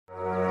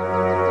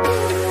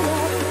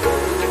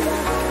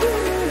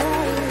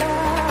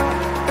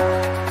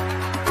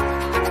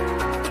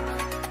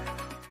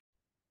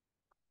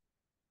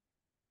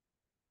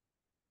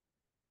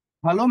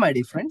Hello my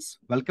D friends,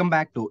 welcome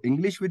back to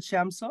English with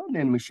Shyam sir.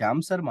 నేను మీ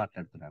Shyam sir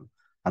మాట్లాడుతున్నాను.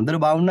 అందరూ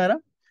బాగున్నారా?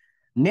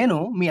 నేను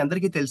మీ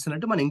అందరికీ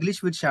తెలిసినట్టు మన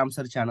ఇంగ్లీష్ విత్ శ్యామ్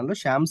సార్ ఛానల్లో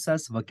శ్యామ్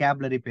సార్స్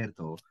వొకాబులరీ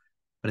పేరుతో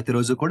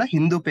ప్రతిరోజు కూడా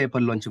హిందూ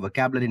పేపర్లోంచి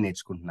వొకాబులరీ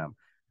నేర్చుకుంటున్నాం.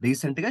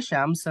 రీసెంట్ గా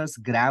శ్యామ్ సార్స్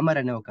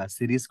గ్రామర్ అనే ఒక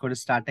సిరీస్ కూడా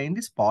స్టార్ట్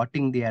అయింది.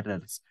 స్పాటింగ్ ది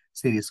ఎర్రర్స్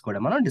సిరీస్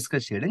కూడా మనం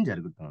డిస్కస్ చేయడం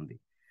జరుగుతుంది.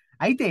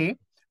 అయితే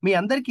మీ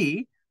అందరికీ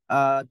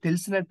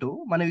తెలిసినట్టు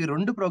మనం ఈ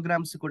రెండు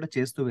ప్రోగ్రామ్స్ కూడా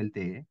చేస్తూ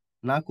వెళ్తే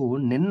నాకు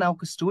నిన్న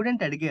ఒక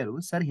స్టూడెంట్ అడిగారు,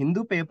 సార్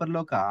హిందూ పేపర్లో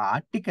ఒక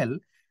ఆర్టికల్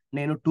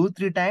నేను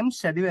 2-3 టైమ్స్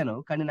చదివాను,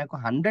 కానీ నాకు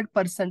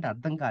 100%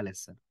 అర్థం కాలేదు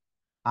సార్.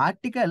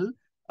 ఆర్టికల్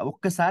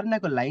ఒక్కసారి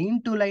నాకు లైన్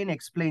టు లైన్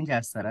ఎక్స్ప్లెయిన్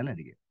చేస్తారని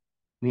అడిగారు.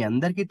 మీ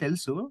అందరికీ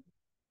తెలుసు,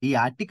 ఈ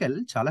ఆర్టికల్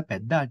చాలా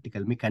పెద్ద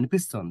ఆర్టికల్ మీకు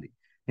కనిపిస్తోంది.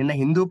 నిన్న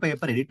హిందూ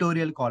పేపర్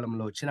ఎడిటోరియల్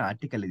కాలంలో వచ్చిన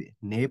ఆర్టికల్ ఇది,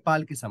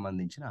 నేపాల్ కి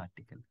సంబంధించిన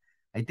ఆర్టికల్.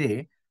 అయితే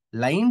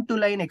లైన్ టు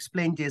లైన్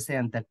ఎక్స్ప్లెయిన్ చేసే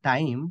అంత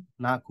టైం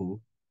నాకు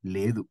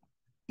లేదు.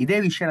 ఇదే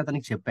విషయాన్ని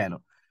అతనికి చెప్పాను.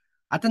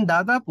 అతను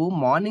దాదాపు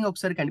మార్నింగ్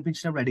ఒకసారి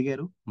కనిపించినప్పుడు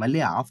అడిగారు, మళ్ళీ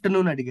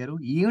ఆఫ్టర్నూన్ అడిగారు,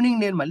 ఈవినింగ్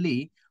నేను మళ్ళీ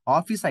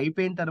ఆఫీస్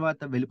అయిపోయిన తర్వాత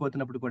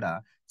వెళ్ళిపోతున్నప్పుడు కూడా,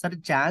 సార్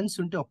ఛాన్స్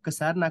ఉంటే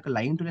ఒక్కసారి నాకు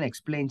లైన్ టు లైన్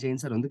ఎక్స్ప్లెయిన్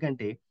చేయండి సార్,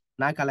 ఎందుకంటే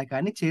నాకు అలా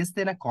కానీ చేస్తే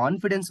నాకు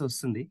కాన్ఫిడెన్స్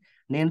వస్తుంది,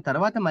 నేను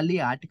తర్వాత మళ్ళీ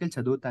ఆర్టికల్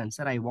చదువుతాను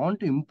sir. I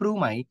want to improve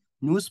my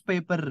news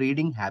paper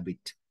reading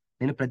habit.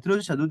 నేను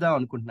ప్రతిరోజు చదువుదాం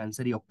అనుకుంటున్నాను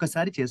సార్, ఈ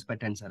ఒక్కసారి చేసి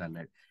పెట్టండి సార్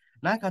అన్నాడు.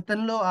 నాకు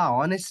అతనిలో ఆ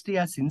ఆనెస్టీ,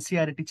 ఆ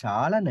సిన్సియారిటీ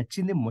చాలా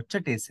నచ్చింది,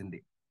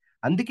 ముచ్చటేసింది.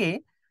 అందుకే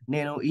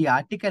నేను ఈ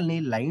ఆర్టికల్ ని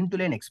లైన్ టు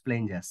లైన్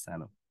ఎక్స్ప్లెయిన్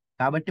చేస్తాను.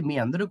 కాబట్టి మీ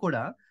అందరూ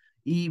కూడా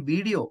ఈ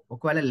వీడియో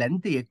ఒకవేళ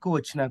లెంత్ ఎక్కువ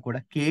వచ్చినా కూడా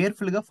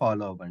కేర్ఫుల్ గా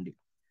ఫాలో అవ్వండి.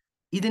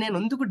 ఇది నేను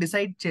ఎందుకు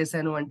డిసైడ్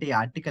చేశాను అంటే, ఈ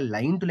ఆర్టికల్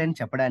లైన్ టు లైన్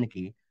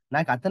చెప్పడానికి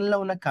నాకు అతనిలో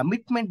ఉన్న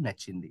కమిట్మెంట్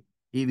నచ్చింది.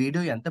 ఈ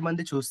వీడియో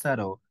ఎంతమంది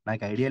చూస్తారో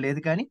నాకు ఐడియా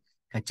లేదు, కానీ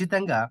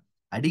ఖచ్చితంగా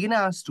అడిగిన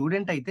ఆ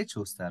స్టూడెంట్ అయితే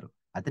చూస్తారు.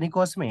 అతని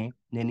కోసమే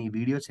నేను ఈ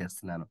వీడియో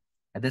చేస్తున్నాను.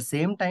 అట్ ద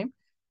సేమ్ టైం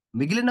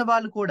మిగిలిన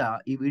వాళ్ళు కూడా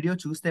ఈ వీడియో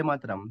చూస్తే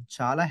మాత్రం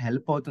చాలా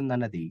హెల్ప్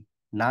అవుతుందన్నది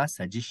నా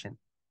సజెషన్.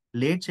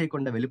 లేట్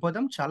చేయకుండా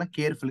వెళ్ళిపోదాం, చాలా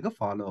కేర్ఫుల్ గా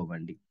ఫాలో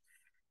అవ్వండి.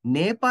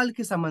 నేపాల్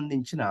కి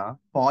సంబంధించిన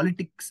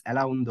పాలిటిక్స్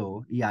ఎలా ఉందో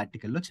ఈ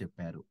ఆర్టికల్లో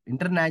చెప్పారు.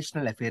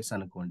 ఇంటర్నేషనల్ అఫైర్స్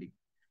అనుకోండి.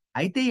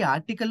 అయితే ఈ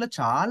ఆర్టికల్లో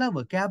చాలా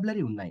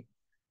వొకాబులరీ ఉన్నాయి.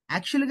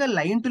 యాక్చువల్ గా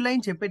లైన్ టు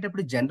లైన్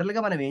చెప్పేటప్పుడు జనరల్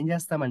గా మనం ఏం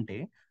చేస్తామంటే,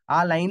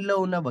 ఆ లైన్ లో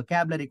ఉన్న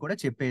వొకాబులరీ కూడా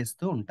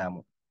చెప్పేస్తూ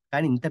ఉంటాము.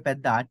 కానీ ఇంత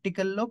పెద్ద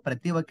ఆర్టికల్లో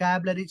ప్రతి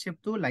వొకాబులరీ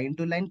చెప్తూ లైన్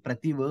టు లైన్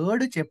ప్రతి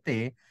వర్డ్ చెప్తే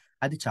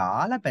అది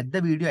చాలా పెద్ద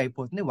వీడియో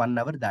అయిపోతుంది, 1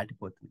 hour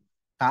దాటిపోతుంది.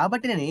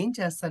 కాబట్టి నేను ఏం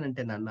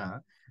చేస్తానంటే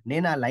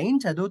నేను ఆ లైన్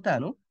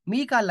చదువుతాను,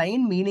 మీకు ఆ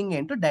లైన్ మీనింగ్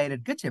ఏంటో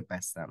డైరెక్ట్ గా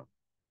చెప్పేస్తాను.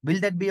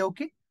 Will that be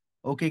okay?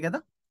 Okay కదా?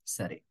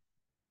 సరే,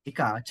 ఇక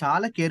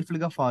చాలా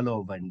కేర్ఫుల్ గా ఫాలో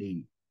అవ్వండి.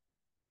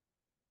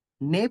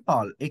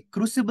 నేపాల్ ఏ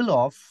క్రూసిబుల్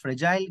ఆఫ్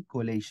ఫ్రెజైల్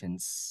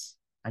కొలేషన్స్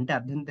అంటే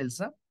అర్థం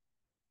తెలుసా?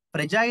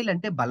 ఫ్రెజైల్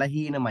అంటే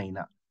బలహీనమైన,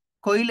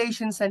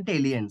 కొయిలేషన్స్ అంటే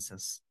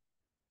ఎలియన్సెస్.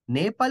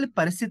 నేపాల్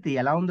పరిస్థితి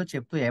ఎలా ఉందో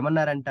చెప్తూ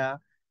ఏమన్నారంట,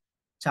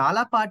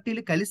 చాలా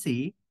పార్టీలు కలిసి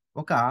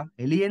ఒక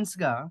ఎలియన్స్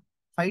గా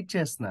ఫైట్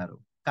చేస్తున్నారు,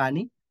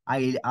 కానీ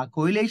ఆ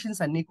కోయిలేషన్స్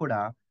అన్ని కూడా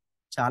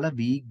చాలా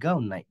వీక్ గా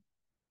ఉన్నాయి.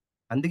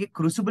 అందుకే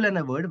క్రూసిబుల్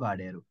అనే వర్డ్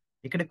వాడారు.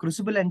 ఇక్కడ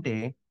క్రూసిబుల్ అంటే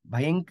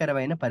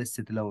భయంకరమైన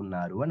పరిస్థితిలో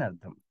ఉన్నారు అని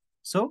అర్థం.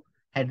 సో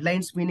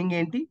హెడ్లైన్స్ మీనింగ్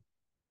ఏంటి?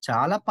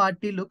 చాలా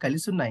పార్టీలు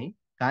కలిసి ఉన్నాయి,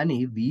 కానీ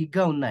వీక్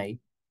గా ఉన్నాయి,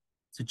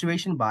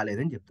 సిచ్యువేషన్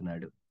బాగాలేదని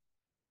చెప్తున్నాడు.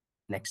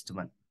 Next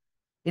one.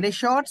 In a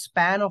short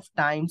span of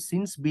time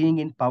since being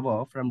in power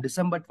from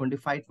December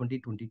 25,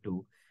 2022,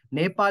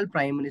 Nepal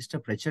Prime Minister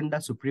Prachanda,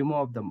 Supremo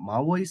of the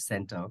Maoist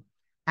Center,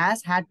 has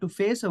had to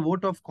face a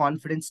vote of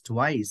confidence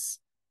twice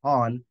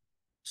on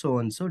so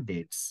and so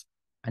dates.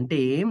 అంటే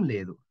ఏం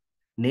లేదు,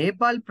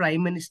 Nepal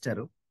prime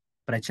minister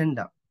ప్రచండ,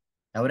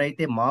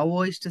 ఎవరైతే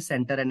Maoist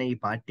centre అనే ఈ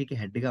పార్టీకి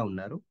head గా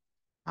ఉన్నారో,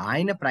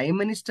 ఆయన ప్రైమ్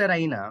మినిస్టర్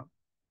అయిన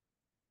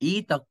ఈ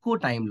తక్కువ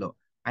టైంలో,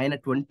 ఆయన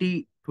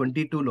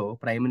 2022లో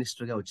ప్రైమ్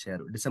మినిస్టర్ గా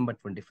వచ్చారు December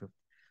 25.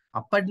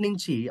 అప్పటి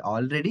నుంచి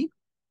ఆల్రెడీ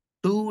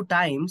 2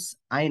 times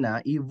ఆయన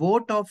ఈ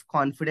ఓట్ ఆఫ్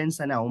కాన్ఫిడెన్స్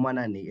అనే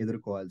అవమానాన్ని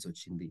ఎదుర్కోవాల్సి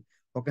వచ్చింది.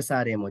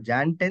 ఒకసారి ఏమో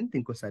Jan 10th,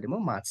 ఇంకోసారి ఏమో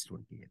March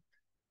 28th.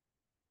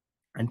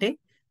 అంటే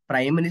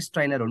ప్రైమ్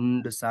మినిస్టర్ అయిన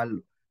 2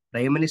 సార్లు,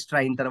 ప్రైమ్ మినిస్టర్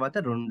అయిన తర్వాత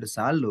 2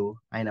 సార్లు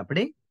ఆయన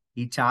అప్పుడే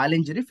ఈ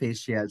ఛాలెంజ్ ని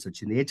ఫేస్ చేయాల్సి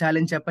వచ్చింది. ఏ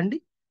ఛాలెంజ్ చెప్పండి?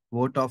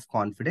 Vote of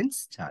confidence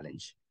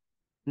challenge.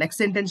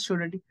 Next sentence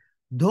చూడండి.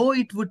 Though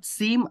it would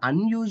seam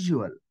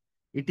unusual,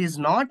 it is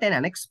not an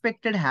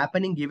unexpected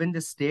happening given the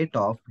state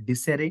of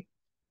డిసెరే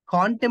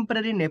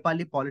contemporary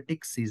Nepali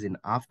politics season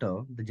after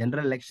the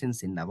general elections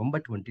in November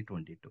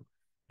 2022.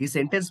 ఈ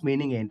sentence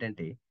meaning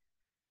ఏంటంటే,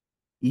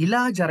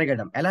 ఇలా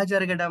జరగడం, ఎలా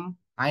జరగడం,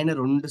 ఆయన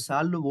 2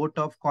 సార్లు vote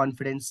of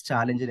confidence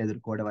challenge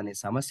ఎదుర్కోవడం అనే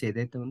సమస్య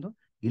ఏదైతే ఉందో,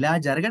 ఇలా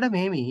జరగడం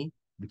ఏమి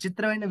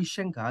విచిత్రమైన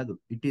విషయం కాదు.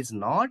 ఇట్ ఈస్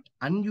నాట్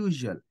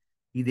అన్యూజువల్,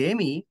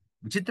 ఇదేమి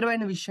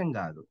విచిత్రమైన విషయం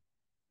కాదు.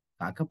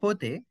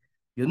 కాకపోతే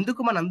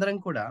ఎందుకు మనందరం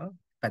కూడా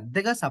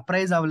పెద్దగా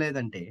సర్ప్రైజ్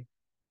అవ్వలేదంటే,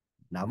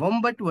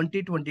 November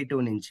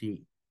 2022 నుంచి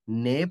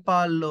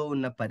నేపాల్లో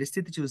ఉన్న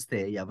పరిస్థితి చూస్తే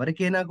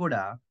ఎవరికైనా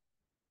కూడా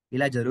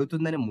ఇలా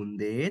జరుగుతుందని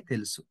ముందే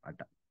తెలుసు అట.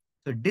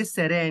 సో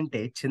డిస్సెరే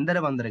అంటే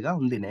చిందరవందరగా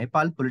ఉంది,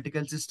 నేపాల్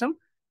పొలిటికల్ సిస్టమ్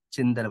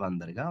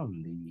చిందరవందరగా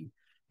ఉంది.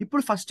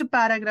 ఇప్పుడు ఫస్ట్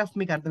పారాగ్రాఫ్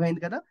మీకు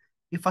అర్థమైంది కదా,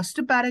 ఈ ఫస్ట్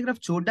పారాగ్రాఫ్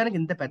చూడడానికి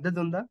ఇంత పెద్దది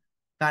ఉందా,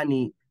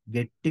 కానీ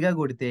గట్టిగా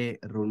కొడితే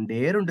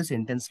రెండు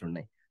సెంటెన్స్లు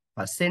ఉన్నాయి.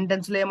 ఫస్ట్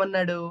సెంటెన్స్ లో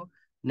ఏమన్నాడు,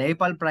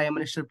 నేపాల్ ప్రైమ్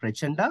మినిస్టర్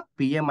ప్రచండ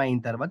పిఎం అయిన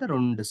తర్వాత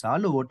 2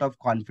 సార్లు ఓట్ ఆఫ్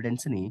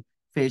కాన్ఫిడెన్స్ ని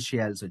ఫేస్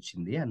చేయాల్సి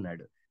వచ్చింది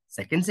అన్నాడు.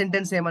 సెకండ్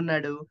సెంటెన్స్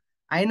ఏమన్నాడు,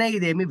 అయినా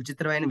ఇదేమి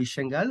విచిత్రమైన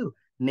విషయం కాదు,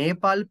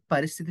 నేపాల్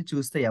పరిస్థితి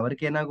చూస్తే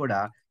ఎవరికైనా కూడా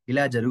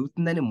ఇలా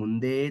జరుగుతుందని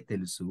ముందే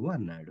తెలుసు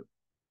అన్నాడు.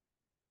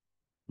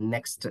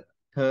 నెక్స్ట్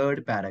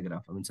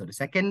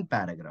సెకండ్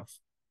పారాగ్రాఫ్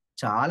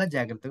చాలా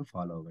జాగ్రత్తగా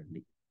ఫాలో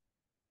అవ్వండి.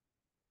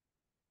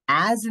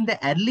 As in the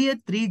earlier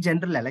 3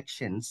 general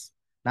elections,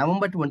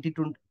 November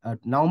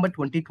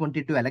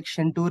 2022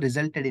 election 2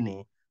 resulted in a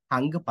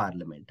hung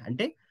parliament.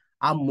 అంటే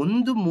ఆ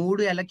ముందు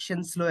 3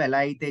 ఎలక్షన్స్ లో ఎలా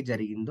అయితే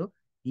జరిగిందో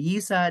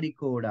ఈసారి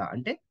కూడా,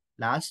 అంటే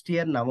లాస్ట్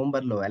ఇయర్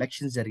నవంబర్ లో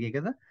ఎలక్షన్స్ జరిగాయి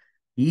కదా,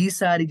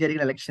 ఈసారి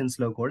జరిగిన ఎలక్షన్స్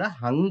లో కూడా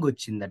హంగ్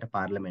వచ్చిందట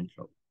పార్లమెంట్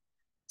లో.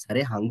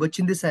 సరే హంగ్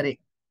వచ్చింది సరే,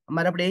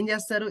 మరి అప్పుడు ఏం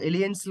చేస్తారు,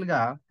 ఎలియన్స్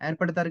గా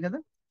ఏర్పడతారు కదా.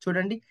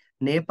 చూడండి,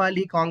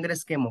 నేపాలీ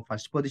కాంగ్రెస్ కేమో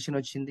ఫస్ట్ పొజిషన్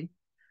వచ్చింది,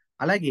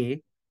 అలాగే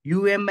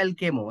యుఎంఎల్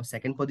కేమో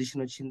సెకండ్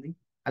పొజిషన్ వచ్చింది,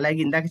 అలాగే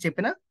ఇందాక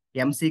చెప్పిన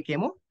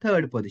ఎంసీకేమో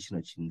థర్డ్ పొజిషన్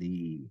వచ్చింది.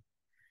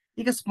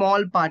 ఇక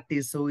స్మాల్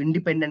పార్టీస్,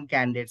 ఇండిపెండెంట్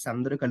క్యాండిడేట్స్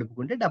అందరూ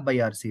కలుపుకుంటే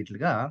 76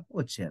 సీట్లుగా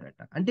వచ్చారట.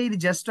 అంటే ఇది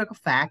జస్ట్ ఒక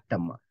ఫ్యాక్ట్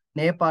అమ్మా,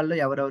 నేపాల్లో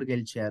ఎవరెవరు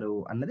గెలిచారు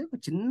అన్నది ఒక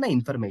చిన్న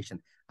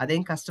ఇన్ఫర్మేషన్,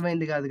 అదేం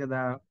కష్టమైంది కాదు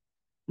కదా.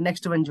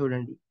 నెక్స్ట్ వన్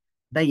చూడండి,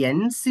 the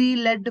NC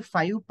lead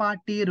 5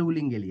 party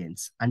ruling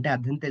aliens. అంటే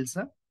అర్థం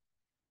తెలుసా,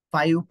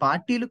 5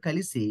 పార్టీలు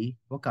కలిసి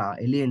ఒక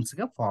ఎలియన్స్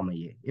గా ఫామ్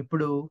అయ్యాయి.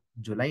 ఇప్పుడు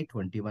జూలై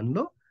 21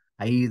 లో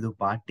 5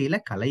 పార్టీల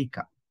కలయిక.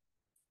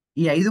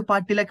 ఈ 5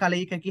 పార్టీల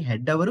కలయికకి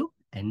హెడ్ ఎవరు,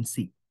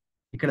 ఎన్సి.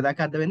 ఇక్కడ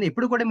దాకా అర్థమైంది.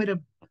 ఇప్పుడు కూడా మీరు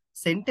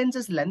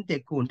సెంటెన్సెస్ లెంత్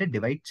ఎక్కువ ఉంటే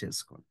డివైడ్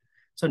చేసుకోండి.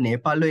 సో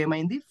నేపాల్లో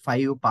ఏమైంది,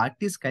 5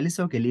 పార్టీస్ కలిసి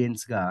ఒక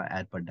ఎలియన్స్ గా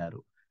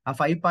ఏర్పడ్డారు. ఆ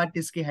 5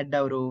 పార్టీస్ కి హెడ్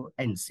ఎవరు,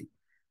 ఎన్సి.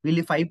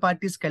 వీళ్ళు 5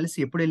 పార్టీస్ కలిసి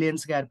ఎప్పుడు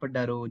ఎలియన్స్ గా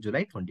ఏర్పడ్డారు,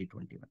 జూలై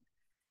 2021.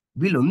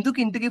 వీళ్ళెందుకు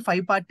ఇంటికి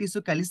 5 పార్టీస్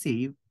కలిసి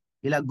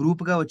ఇలా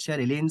గ్రూప్ గా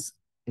వచ్చారు,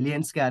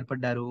 ఎలియన్స్ గా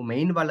ఏర్పడ్డారు,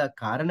 మెయిన్ వాళ్ళ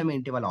కారణం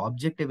ఏంటి, వాళ్ళ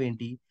ఆబ్జెక్టివ్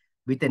ఏంటి,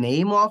 with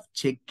aim of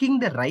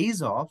checking the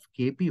rise of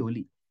KP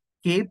Ollie.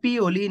 KP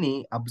ఓలీని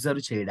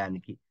observe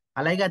చేయడానికి,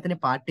 అలాగే అతని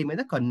పార్టీ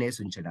మీద కన్నేసి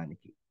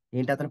ఉంచడానికి.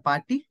 ఏంటి అతని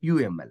పార్టీ,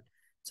 యుఎంఎల్.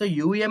 సో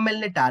యుఎంఎల్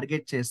ని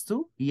టార్గెట్ చేస్తూ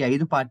ఈ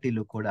 5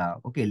 పార్టీలు కూడా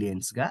ఒక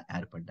ఎలియన్స్ గా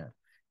ఏర్పడ్డారు.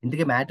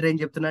 ఇందుకే మ్యాటర్ ఏం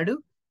చెప్తున్నాడు,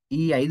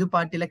 ఈ 5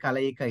 పార్టీల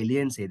కలయిక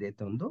ఎలియన్స్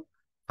ఏదైతే ఉందో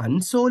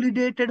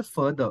కన్సోలిడేటెడ్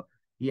ఫర్దర్,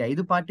 ఈ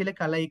 5 పార్టీల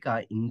కలయిక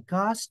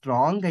ఇంకా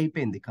స్ట్రాంగ్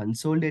అయిపోయింది.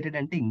 కన్సోలిడేటెడ్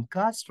అంటే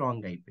ఇంకా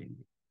స్ట్రాంగ్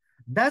అయిపోయింది.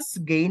 దస్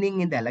gaining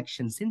in the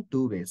elections in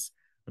 2 ways.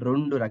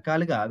 2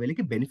 రకాలుగా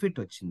వీళ్ళకి బెనిఫిట్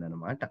వచ్చింది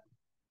అనమాట.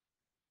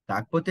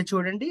 కాకపోతే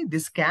చూడండి,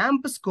 this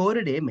camp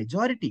scored A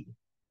majority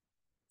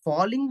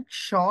falling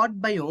short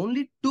by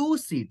only 2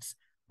 seats.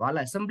 వాళ్ళ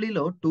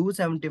అసెంబ్లీలో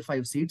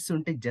 275 సీట్స్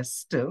ఉంటే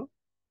జస్ట్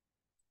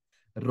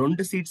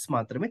 2 సీట్స్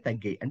మాత్రమే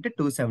తగ్గాయి, అంటే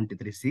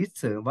 273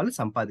 సీట్స్ వాళ్ళు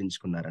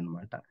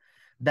సంపాదించుకున్నారనమాట.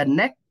 The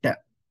net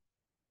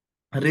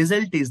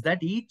result is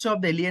that each of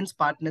the alliance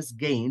partners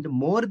gained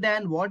more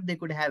than what they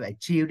could have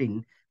achieved in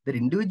their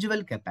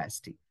individual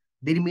capacity.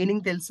 దీని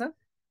meaning తెలుసా,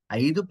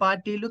 5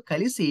 పార్టీలు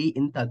కలిసి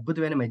ఇంత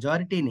అద్భుతమైన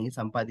మెజారిటీని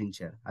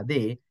సంపాదించారు.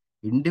 అదే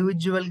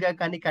ఇండివిజువల్ గా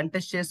కానీ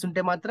కంటెస్ట్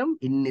చేస్తుంటే మాత్రం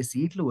ఇన్ని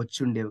సీట్లు వచ్చి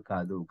ఉండేవి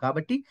కాదు.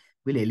 కాబట్టి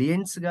వీళ్ళు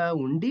ఎలియన్స్ గా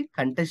ఉండి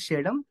కంటెస్ట్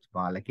చేయడం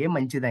వాళ్ళకే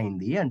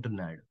మంచిదైంది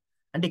అంటున్నాడు.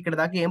 అంటే ఇక్కడ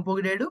దాకా ఏం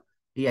పొగిడాడు,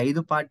 ఈ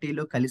 5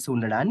 పార్టీలు కలిసి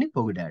ఉండడాన్ని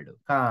పొగిడాడు.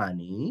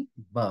 కానీ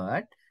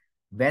but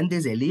when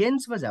this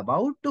alliance was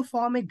about to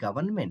form a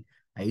government,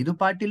 5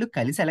 పార్టీలు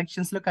కలిసి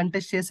ఎలక్షన్స్ లో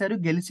కంటెస్ట్ చేశారు,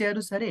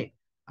 గెలిచారు సరే,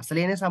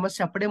 అసలైన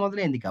సమస్య అప్పుడే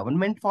మొదలైంది.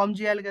 గవర్నమెంట్ ఫామ్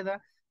చేయాలి కదా.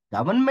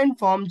 గవర్నమెంట్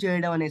ఫామ్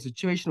చేయడం అనే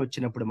సిచ్యువేషన్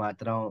వచ్చినప్పుడు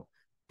మాత్రం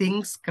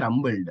థింగ్స్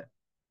క్రంబుల్డ్.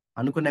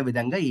 అనుకున్న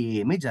విధంగా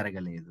ఏమీ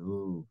జరగలేదు.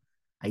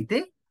 అయితే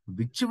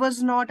విచ్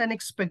వాజ్ నాట్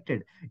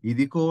అన్ఎక్స్పెక్టెడ్,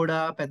 ఇది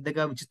కూడా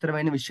పెద్దగా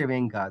విచిత్రమైన విషయం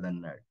ఏం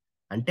కాదన్నాడు.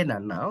 అంటే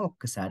నాన్న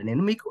ఒక్కసారి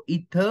నేను మీకు ఈ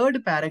థర్డ్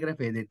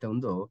పారాగ్రాఫ్ ఏదైతే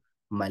ఉందో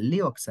మళ్ళీ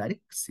ఒకసారి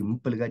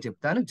సింపుల్ గా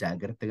చెప్తాను,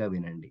 జాగ్రత్తగా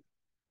వినండి.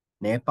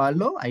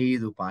 నేపాల్లో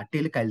 5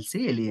 పార్టీలు కలిసి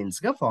ఎలియన్స్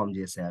గా ఫామ్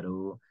చేశారు.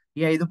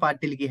 ఈ 5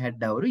 పార్టీలకి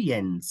హెడ్ ఎవరు,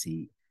 ఎన్సి.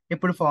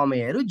 ఎప్పుడు ఫామ్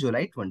అయ్యారు,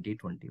 జూలై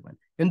 2021.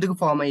 ఎందుకు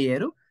ఫామ్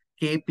అయ్యారు,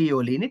 కేపీ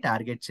ఓలీని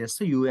టార్గెట్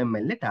చేస్తూ,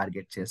 యుఎంఎల్ ని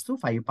టార్గెట్ చేస్తూ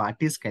 5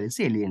 పార్టీస్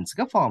కలిసి ఎలియన్స్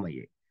గా ఫామ్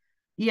అయ్యాయి.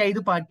 ఈ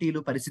 5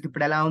 పార్టీలు పరిస్థితి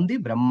ఇప్పుడు ఎలా ఉంది,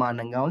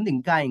 బ్రహ్మాండంగా ఉంది,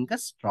 ఇంకా ఇంకా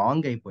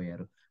స్ట్రాంగ్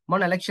అయిపోయారు.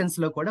 మొన్న ఎలక్షన్స్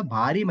లో కూడా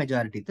భారీ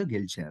మెజారిటీతో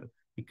గెలిచారు.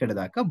 ఇక్కడ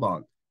దాకా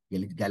బాగుంది.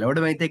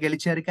 గెలవడం అయితే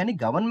గెలిచారు, కానీ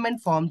గవర్నమెంట్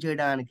ఫామ్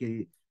చేయడానికి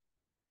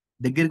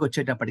దగ్గరికి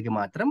వచ్చేటప్పటికి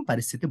మాత్రం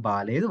పరిస్థితి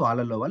బాగాలేదు,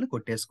 వాళ్ళలో వాళ్ళు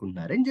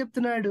కొట్టేసుకుంటున్నారు అని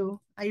చెప్తున్నాడు.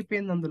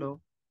 అయిపోయింది అందులో.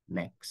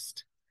 Next,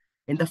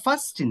 in the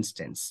first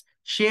instance,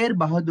 share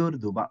Bahadur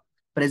దుబా,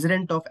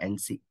 president of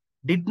NC,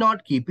 did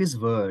not keep his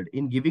word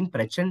in giving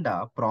Prachanda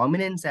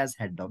prominence as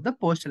head of the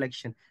post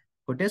election.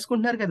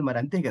 కొట్టేసుకుంటున్నారు కదా, మరి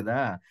అంతే కదా.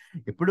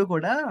 ఎప్పుడు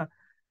కూడా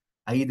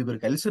 5గురు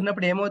కలిసి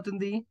ఉన్నప్పుడు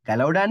ఏమవుతుంది,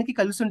 గెలవడానికి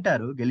కలిసి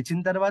ఉంటారు,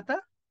 గెలిచిన తర్వాత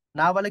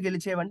నా వల్ల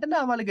గెలిచేవంటే నా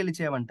వల్ల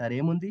గెలిచేవంటారు,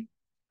 ఏముంది,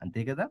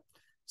 అంతే కదా.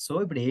 సో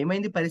ఇప్పుడు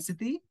ఏమైంది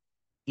పరిస్థితి,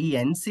 ఈ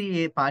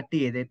ఎన్సీఏ పార్టీ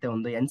ఏదైతే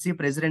ఉందో, ఎన్సీ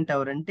ప్రెసిడెంట్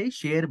ఎవరంటే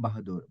షేర్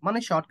బహదూర్, మన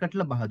షార్ట్ కట్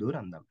లో బహదూర్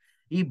అందాం.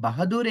 ఈ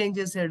బహదూర్ ఏం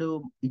చేశాడు?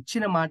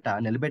 ఇచ్చిన మాట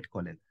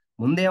నిలబెట్టుకోలేదు.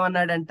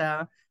 ముందేమన్నాడంట,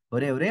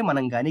 ఒరే ఒరే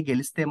మనం గాని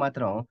గెలిస్తే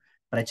మాత్రం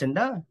ప్రచండ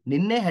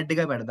నిన్నే హెడ్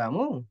గా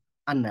పెడదాము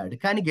అన్నాడు.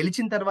 కానీ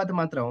గెలిచిన తర్వాత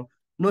మాత్రం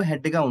నువ్వు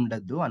హెడ్ గా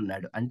ఉండొద్దు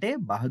అన్నాడు. అంటే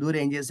బహదూర్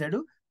ఏం చేశాడు?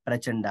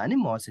 ప్రచండాని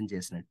మోసం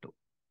చేసినట్టు.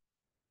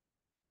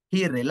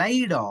 హీ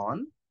రిలైడ్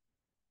ఆన్,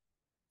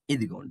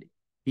 ఇదిగోండి,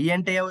 ఈ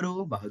అంటే ఎవరు?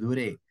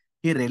 బహదూరే.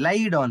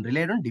 Relied on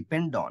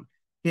depend on.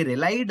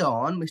 Relied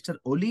on mister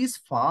ఒలీస్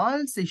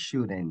falls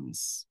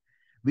assurance.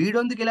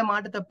 వీడొందుకు ఇలా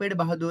మాట తప్పాడు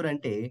బహదూర్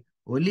అంటే,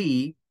 ఒలి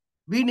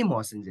వీడిని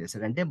మోసం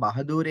చేశాడు. అంటే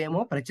బహదూర్ ఏమో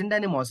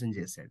ప్రచండాన్ని మోసం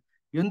చేశాడు.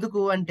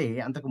 ఎందుకు అంటే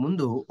అంతకు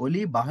ముందు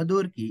ఒలి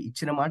బహదూర్ కి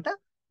ఇచ్చిన మాట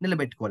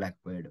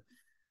నిలబెట్టుకోలేకపోయాడు.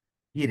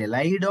 He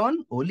relied on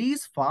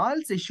Oli's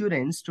false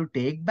assurance to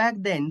take back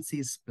the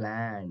NC's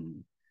plan.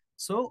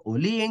 So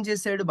Oli ఏం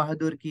చేశాడు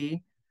బహదూర్ కి?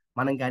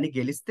 మనం కానీ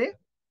గెలిస్తే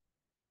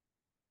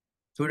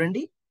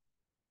చూడండి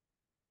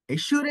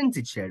అష్యూరెన్స్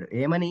ఇచ్చాడు.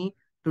 ఏమని?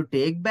 To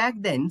take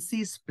back the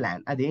ఎన్సీస్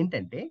plan.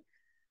 అదేంటంటే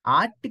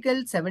article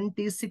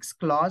 76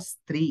 class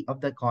 3 of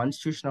the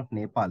constitution of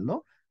Nepal లో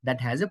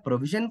that has a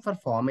provision for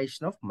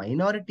formation of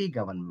minority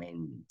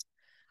government.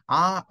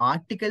 ఆ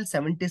ఆర్టికల్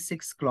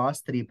 76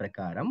 క్లాస్ 3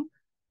 ప్రకారం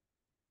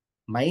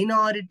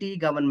మైనారిటీ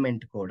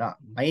గవర్నమెంట్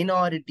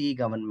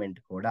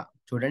కూడా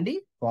చూడండి,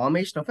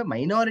 formation of a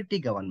minority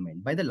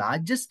government by the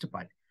largest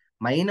party,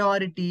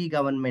 minority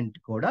government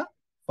కూడా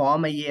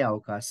form అయ్యే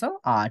అవకాశం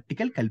ఆ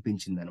article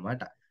కల్పించింది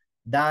అనమాట.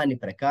 దాని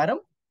ప్రకారం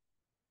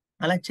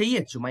అలా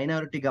చెయ్యొచ్చు,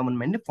 మైనారిటీ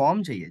గవర్నమెంట్ ని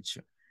ఫామ్ చేయొచ్చు.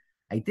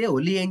 అయితే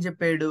ఒలి ఏం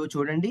చెప్పాడు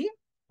చూడండి,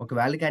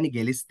 ఒకవేళ కానీ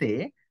గెలిస్తే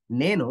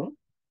నేను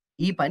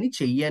ఈ పని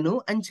చెయ్యను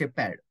అని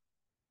చెప్పాడు.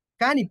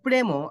 కానీ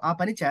ఇప్పుడేమో ఆ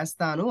పని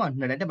చేస్తాను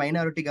అంటున్నాడు. అంటే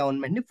మైనారిటీ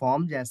గవర్నమెంట్ ని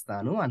ఫామ్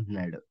చేస్తాను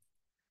అంటున్నాడు.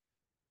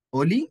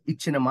 ఒలి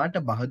ఇచ్చిన మాట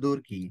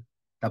బహదూర్ కి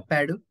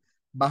తప్పాడు,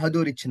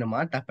 బహదూర్ ఇచ్చిన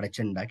మాట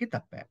ప్రచండాకి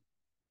తప్పాడు.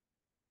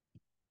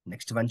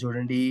 నెక్స్ట్ వన్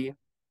చూడండి.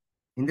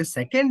 ఇన్ ద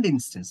సెకండ్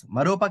ఇన్స్టెన్స్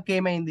మరో పక్క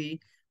ఏమైంది?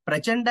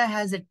 ప్రచండ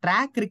has a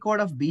track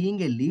record of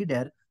being a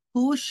leader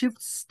who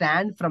shift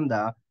stand from the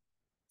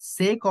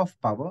sake of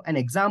power. An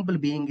example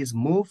being is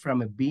moved from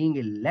being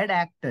a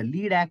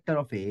lead actor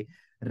of a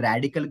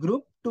radical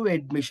group to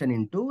admission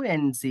into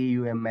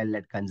NCUML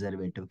led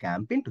conservative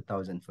camp in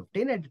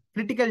 2015 at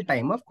critical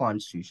time of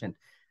constitution.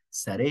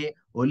 సరే,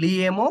 ఒలి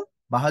ఏమో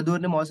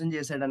బహదూర్ ని మోసం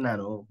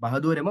చేశాడన్నాను,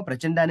 బహదూర్ ఏమో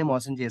ప్రచండాన్ని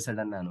మోసం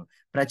చేశాడన్నాను.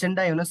 ప్రచండ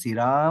ఏమో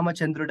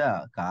శ్రీరామచంద్రుడా?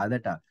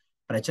 కాదట.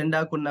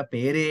 ప్రచండాకున్న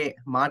పేరే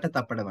మాట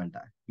తప్పడం అంట.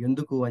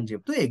 ఎందుకు అని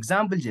చెప్తూ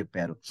ఎగ్జాంపుల్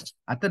చెప్పారు.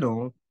 అతను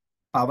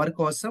పవర్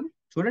కోసం,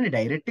 చూడండి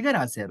డైరెక్ట్ గా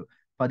రాశారు,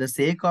 for the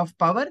sake of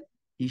power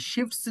ఈ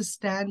షిఫ్ట్స్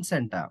స్టాండ్స్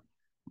అంట.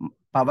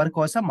 పవర్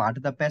కోసం మాట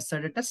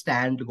తప్పేస్తాడట,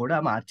 స్టాండ్ కూడా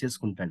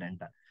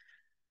మార్చేసుకుంటాడంట.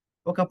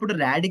 ఒకప్పుడు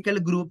రాడికల్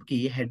గ్రూప్ కి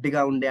హెడ్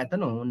గా ఉండే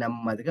అతను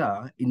నెమ్మదిగా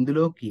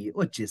ఇందులోకి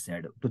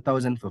వచ్చేసాడు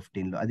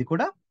 2015 లో. అది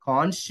కూడా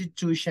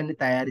కాన్స్టిట్యూషన్ ని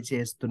తయారు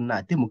చేస్తున్న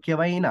అతి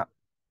ముఖ్యమైన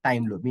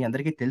టైంలో. మీ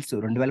అందరికీ తెలుసు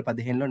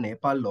 2015లో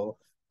నేపాల్లో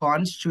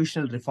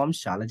కాన్స్టిట్యూషనల్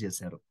రిఫార్మ్స్ చాలా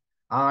చేశారు.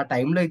 ఆ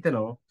టైంలో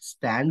ఇతను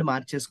స్టాండ్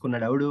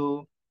మార్చేసుకున్నాడు. ఎవడు?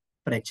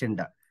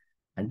 ప్రచండ.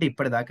 అంటే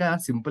ఇప్పటిదాకా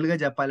సింపుల్ గా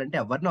చెప్పాలంటే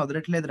ఎవరిని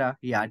వదలట్లేదురా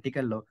ఈ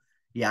ఆర్టికల్లో.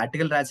 ఈ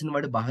ఆర్టికల్ రాసిన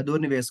వాడు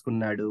బహదూర్ని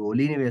వేసుకున్నాడు,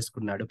 ఒలీని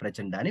వేసుకున్నాడు,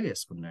 ప్రచండాని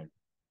వేసుకున్నాడు.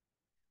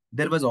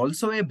 There was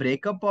also a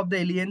breakup of the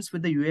aliens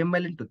with the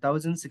UML in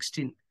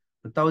 2016.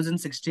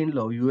 2016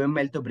 లో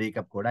యుఎంఎల్ తో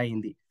బ్రేకప్ కూడా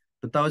అయింది.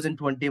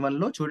 2021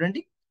 లో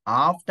చూడండి,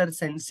 after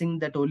sensing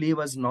that Oli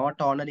was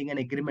not honouring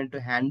an agreement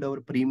to hand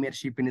over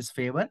premiership in his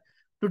favour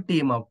to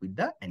team up with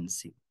the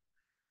NC.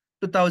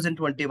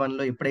 2021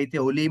 లో ఎప్పుడైతే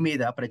ఒలీ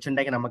మీద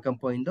ప్రచండకి నమ్మకం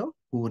పోయిందో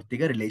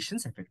పూర్తిగా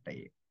రిలేషన్స్ ఎఫెక్ట్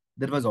అయ్యాయి.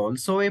 There was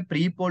also a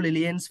pre poll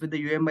alliance with the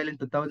UML in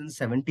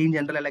 2017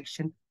 general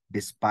election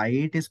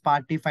despite his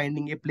party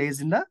finding A place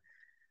in the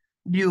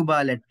డ్యూబా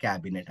lead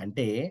cabinet.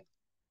 అంటే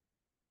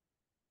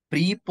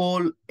pre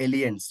poll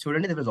aliens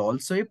చూడండి, there was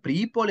also a pre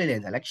poll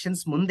aliens,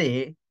 elections ముందే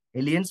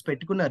aliens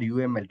పెట్టుకున్నారు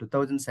UML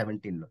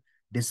 2017 లో,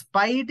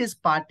 despite his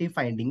party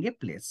finding ఏ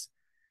place.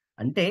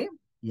 అంటే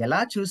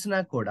ఎలా చూసినా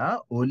కూడా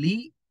ఒలీ,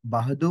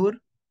 బహదూర్,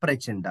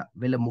 ప్రచండ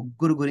వీళ్ళ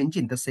ముగ్గురు గురించి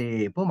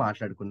ఇంతసేపు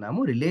మాట్లాడుకున్నాము.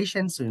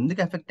 రిలేషన్స్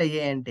ఎందుకు ఎఫెక్ట్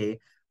అయ్యాయంటే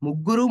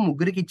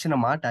ముగ్గురికి ఇచ్చిన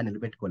మాట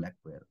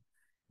నిలబెట్టుకోలేకపోయారు.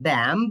 The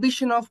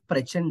ambition of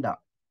Prachanda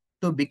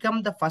to become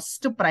the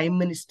first prime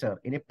minister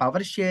in a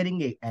power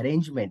sharing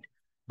arrangement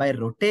by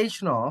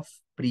rotation of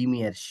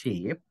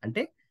premiership.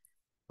 అంటే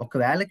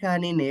ఒకవేళ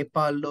కానీ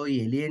నేపాల్లో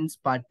ఎలియన్స్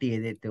పార్టీ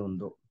ఏదైతే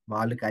ఉందో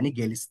వాళ్ళు కానీ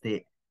గెలిస్తే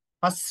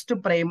ఫస్ట్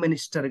ప్రైమ్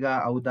మినిస్టర్ గా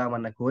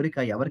అవుదామన్న కోరిక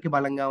ఎవరికి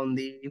బలంగా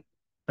ఉంది?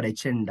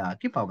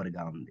 ప్రచండాకి పవర్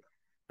గా ఉంది.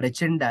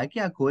 ప్రచండాకి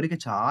ఆ కోరిక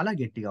చాలా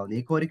గట్టిగా ఉంది.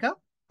 ఏ కోరిక?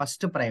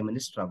 ఫస్ట్ ప్రైమ్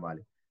మినిస్టర్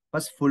అవ్వాలి.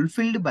 First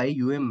fulfilled by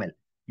UML.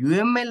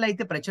 UML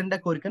అయితే ప్రచండ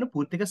కోరికను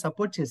పూర్తిగా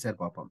సపోర్ట్ చేశారు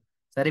పాపం.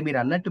 సరే మీరు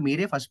అన్నట్టు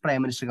మీరే ఫస్ట్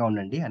ప్రైమ్ మినిస్టర్ గా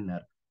ఉండండి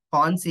అన్నారు.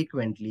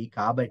 కాన్సిక్వెంట్లీ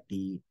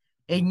కాబట్టి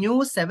a new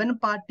 7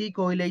 party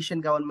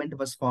coalition government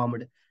was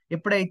formed.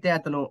 ఎప్పుడైతే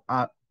అతను ఆ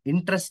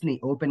ఇంట్రెస్ట్ ని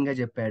ఓపెన్ గా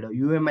చెప్పాడు,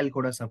 యుఎంఎల్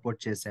కూడా సపోర్ట్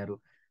చేశారు,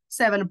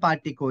 7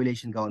 పార్టీ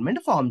కోయిలేషన్ గవర్నమెంట్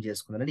ఫామ్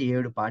చేసుకున్నారు. అంటే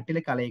 7 పార్టీల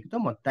కలయికతో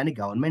మొత్తానికి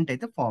గవర్నమెంట్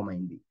అయితే ఫామ్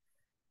అయింది.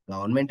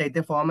 గవర్నమెంట్ అయితే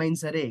ఫామ్ అయింది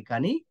సరే,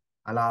 కానీ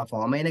అలా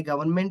ఫామ్ అయిన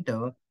గవర్నమెంట్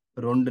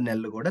 2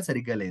 నెలలు కూడా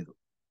సరిగ్గా లేదు.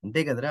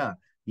 అంతే కదరా.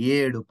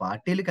 7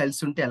 పార్టీలు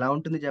కలిసి ఉంటే ఎలా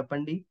ఉంటుంది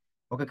చెప్పండి?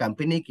 ఒక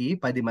కంపెనీకి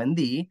 10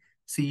 మంది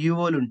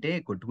సీఈఓలు ఉంటే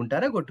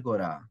కొట్టుకుంటారా?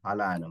 కొట్టుకోరా?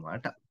 అలా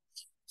అన్నమాట.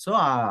 సో,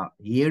 ఆ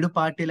 7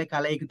 పార్టీల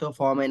కలయికతో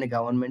ఫార్మ్ అయిన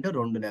గవర్నమెంట్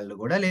 2 నెలలు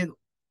గూడా లేదు.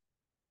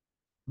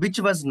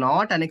 Which was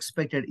not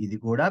unexpected. ఇది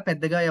కూడా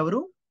పెద్దగా ఎవరు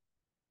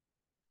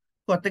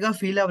కొత్తగా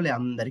ఫీల్ అవ్వలే.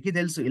 అందరికీ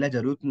తెలుసు ఇలా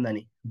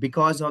జరుగుతుందని.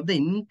 Because of the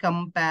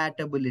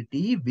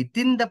incompatibility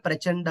within the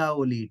Prachanda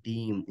Oli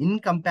team.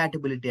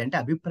 Incompatibility అంటే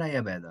అభిప్రాయ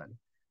భేదాలు.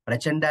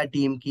 ప్రచండ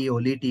టీమ్‌కి,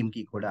 ఒలి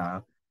టీమ్‌కి కూడా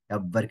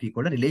ఎవ్వరికీ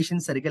కూడా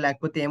రిలేషన్ సరిగ్గా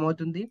లేకపోతే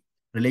ఏమవుతుంది?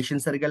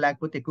 రిలేషన్ సరిగ్గా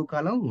లేకపోతే ఎక్కువ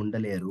కాలం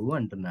ఉండలేరు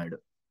అంటున్నాడు.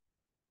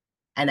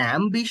 అండ్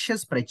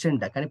అంబిషియస్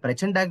ప్రచండ. కానీ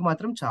ప్రచండకి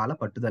మాత్రం చాలా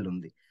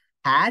పట్టుదలుంది.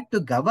 Had to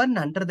govern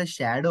under the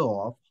shadow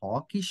of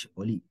hawkish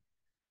Oli.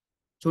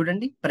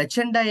 చూడండి,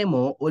 ప్రచండ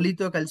ఏమో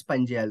ఒలితో కలిసి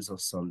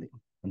పనిచేయాల్సొస్తుంది.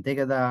 అంతే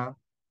గదా!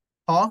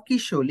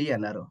 హాకిష్ ఒలి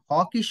అన్నారు.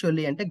 హాకిష్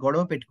ఒలి అంటే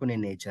గొడవ పెట్టుకునే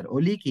నేచర్.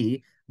 ఒలికి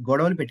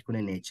గొడవలు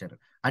పెట్టుకునే నేచర్.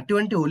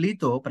 అటువంటి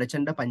ఒలితో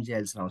ప్రచండ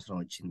పనిచేయాల్సిన అవసరం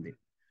వచ్చింది.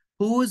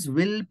 Whose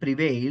will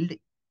ప్రివెయిల్డ్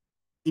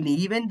in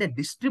even the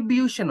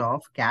distribution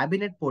of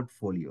cabinet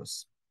portfolios.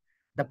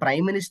 The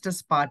Prime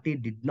Minister's party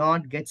did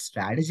not get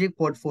strategic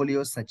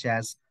portfolios such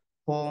as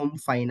home,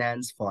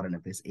 finance, foreign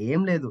affairs. ఏం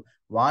లేదు.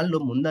 వాళ్ళు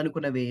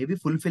ముందనుకున్నవి ఏవి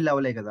ఫుల్‌ఫిల్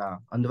అవ్వలే కదా!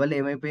 అందువల్ల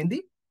ఏమైపోయింది?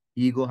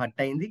 ఈగో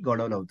హర్ట్ అయింది.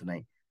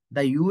 గొడవలవుతున్నాయి.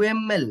 The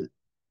UML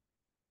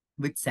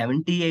with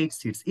 78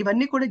 seats.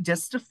 ఇవన్నీ కూడా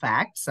జస్ట్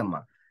ఫ్యాక్ట్స్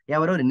అమ్మా.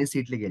 ఎవరెవరు ఎన్ని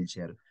సీట్లు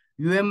గెలిచారు.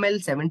 UML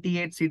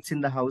 78 seats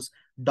in the house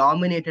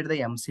dominated the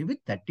MC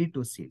with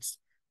 32 seats.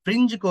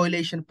 Fringe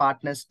కోalition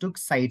partners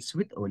took sides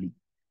with ఓలీ.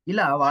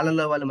 ఇలా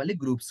వాళ్ళలో వాళ్ళు మళ్ళీ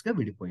గ్రూప్స్ గా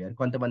విడిపోయారు.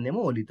 కొంతమంది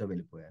ఏమో ఓలీతో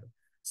వెళ్ళిపోయారు.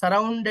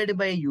 Surrounded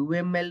by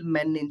UML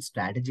men in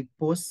strategic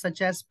post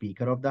such as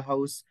speaker of the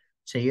house,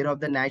 chair of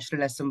the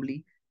national assembly,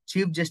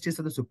 chief justice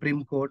of the supreme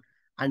court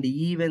and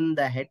even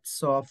the heads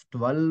of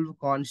 12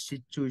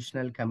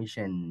 constitutional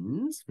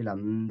commissions,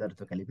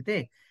 వీళ్ళందరితో కలిపితే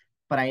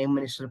prime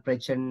minister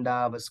Prachanda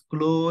was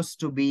close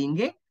to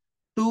being a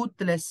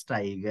టూత్లెస్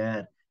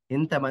tiger.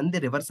 ఇంతమంది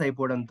reverse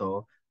అయిపోవడంతో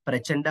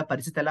ప్రచండ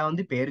పరిస్థితి ఎలా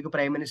ఉంది? పేరుకు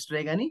prime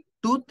మినిస్టరే గాని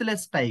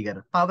టూత్లెస్ tiger,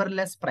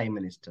 powerless prime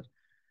minister.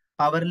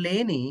 Power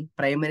లేని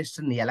prime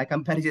minister ని ఎలా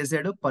కంపేర్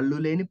చేశాడు? పళ్ళు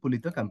లేని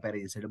పులితో కంపేర్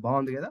చేశాడు.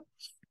 బాగుంది కదా.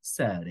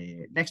 సరే,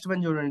 నెక్స్ట్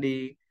వన్ చూడండి.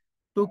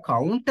 To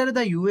counter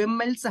the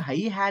యుఎంఎల్స్ high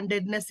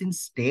handedness in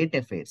state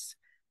affairs.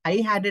 High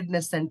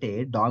handedness అంటే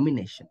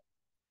డామినేషన్.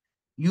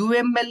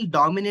 యుఎంఎల్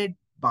డామినేట్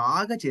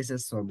బాగా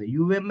చేసేస్తుంది.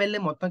 యుఎంఎల్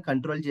మొత్తం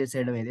కంట్రోల్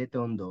చేసేయడం ఏదైతే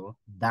ఉందో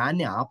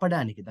దాన్ని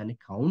ఆపడానికి, దాన్ని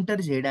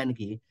కౌంటర్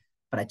చేయడానికి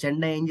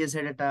ప్రచండ ఏం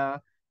చేశాడట?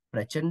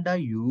 ప్రచండ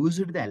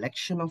used the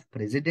election of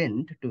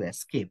president to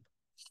escape.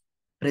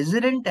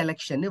 President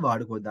election ని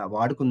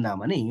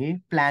వాడుకుందామని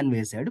ప్లాన్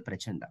వేశాడు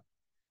ప్రచండ.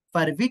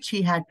 For which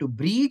he had to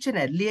breach an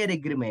earlier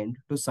agreement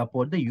to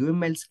support the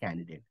యుఎంఎల్స్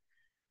candidate.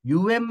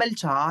 UML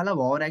చాలా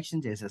ఓవర్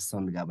యాక్షన్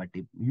చేసేస్తుంది కాబట్టి,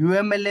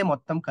 యుఎంఎల్ఏ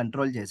మొత్తం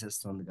కంట్రోల్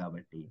చేసేస్తుంది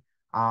కాబట్టి,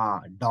 ఆ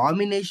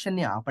డామినేషన్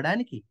ని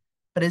ఆపడానికి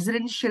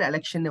ప్రెసిడెన్షియల్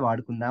ఎలక్షన్ ని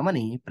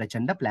వాడుకుందామని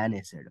ప్రచండ ప్లాన్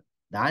వేశాడు.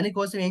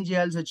 దానికోసం ఏం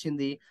చేయాల్సి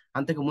వచ్చింది?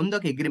 అంతకు ముందు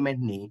ఒక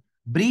అగ్రిమెంట్ ని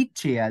బ్రీచ్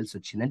చేయాల్సి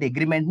వచ్చింది. అంటే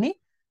అగ్రిమెంట్ ని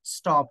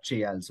స్టాప్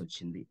చేయాల్సి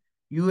వచ్చింది.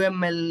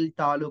 యుఎంఎల్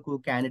తాలూకు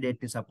క్యాండిడేట్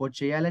ని సపోర్ట్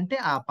చేయాలంటే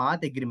ఆ పాత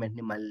అగ్రిమెంట్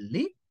ని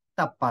మళ్ళీ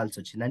తప్పాల్సి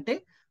వచ్చింది. అంటే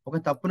ఒక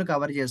తప్పును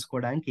కవర్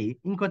చేసుకోవడానికి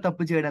ఇంకో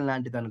తప్పు చేయడం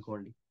లాంటిది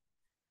అనుకోండి.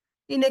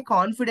 In a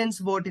confidence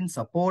vote in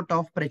support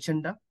of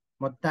ప్రచండ.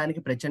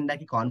 మొత్తానికి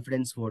ప్రచండకి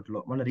కాన్ఫిడెన్స్ ఓట్ లో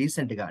మన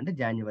రీసెంట్ గా అంటే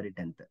జనవరి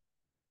 10th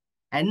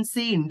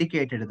NC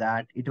indicated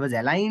that it was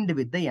aligned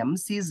with the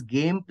MCs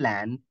game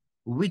plan,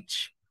 which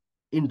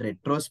in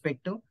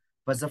retrospective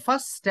was the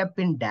first step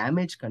in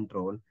damage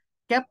control,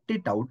 kept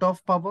it out of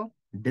power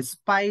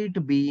despite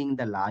being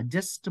the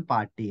largest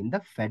party in the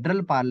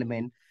federal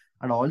parliament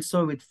and also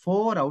with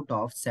 4 out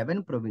of 7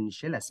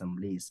 provincial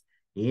assemblies.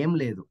 ఏం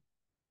లేదు,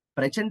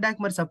 ప్రచండాకి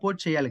మరి support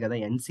చేయాలి కదా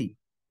NC.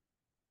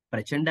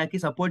 ప్రచండాకి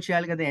support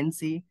చేయాలి కదా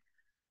NC.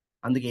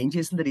 అందుకు ఏం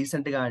చేసింది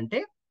రీసెంట్ గా అంటే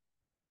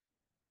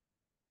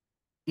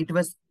it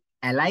was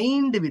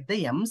aligned with the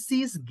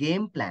MCs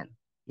game plan.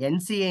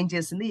 NC ఏం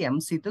చేసింది?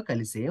 ఎంసీతో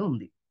కలిసే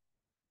ఉంది.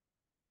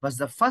 Was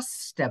the first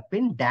step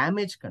in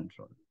damage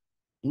control.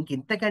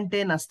 ఇంతకంటే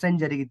నష్టం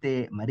జరిగితే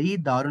మరీ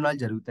దారుణాలు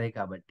జరుగుతాయి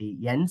కాబట్టి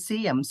ఎన్సీ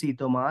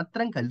ఎంసీతో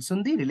మాత్రం కలిసి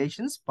ఉంది,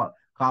 రిలేషన్స్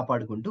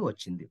కాపాడుకుంటూ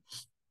వచ్చింది.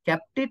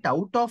 Kept it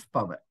out of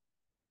power.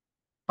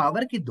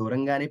 Power కి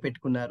దూరంగానే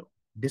పెట్టుకున్నారు.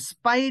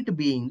 Despite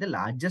being the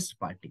largest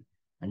party.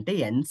 అంటే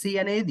ఎన్సీ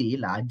అనేది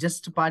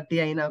లార్జెస్ట్ పార్టీ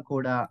అయినా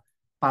కూడా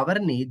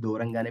పవర్ ని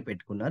దూరంగానే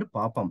పెట్టుకున్నారు.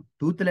 పాపం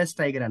టూత్లెస్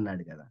టైగర్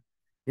అన్నాడు కదా.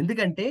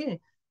 ఎందుకంటే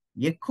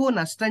ఎక్కువ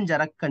నష్టం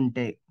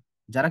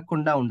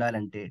జరగకుండా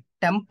ఉండాలంటే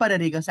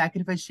టెంపరీగా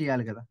సాక్రిఫైస్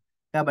చేయాలి కదా.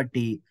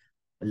 కాబట్టి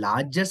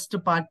లార్జెస్ట్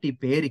పార్టీ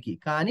పేరుకి,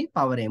 కానీ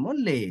పవర్ ఏమో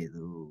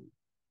లేదు.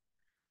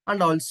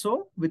 And also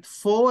with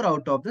 4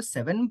 out of the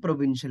 7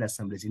 provincial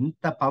assemblies.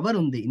 ఇంత పవర్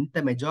ఉంది, ఇంత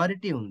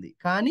మెజారిటీ ఉంది,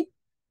 కానీ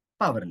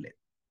పవర్ లేదు.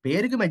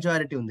 పేరుకి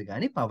మెజారిటీ ఉంది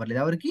కానీ పవర్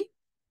లేదు. ఎవరికి?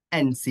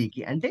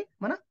 ఎన్సీకి, అంటే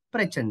మన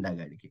ప్రచండ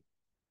గాడికి.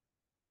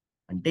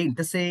 అంటే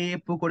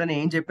ఇంతసేపు కూడా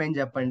నేను ఏం చెప్పాను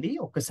చెప్పండి.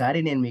 ఒక్కసారి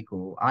నేను మీకు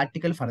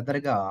ఆర్టికల్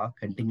ఫర్దర్ గా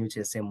కంటిన్యూ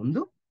చేసే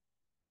ముందు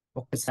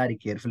ఒక్కసారి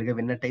కేర్ఫుల్ గా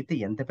విన్నట్టయితే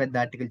ఎంత పెద్ద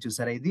ఆర్టికల్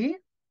చూసారా ఇది?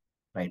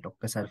 రైట్,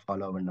 ఒక్కసారి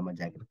ఫాలో అవ్వండి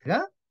జాగ్రత్తగా.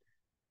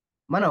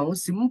 మనం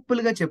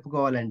సింపుల్ గా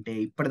చెప్పుకోవాలంటే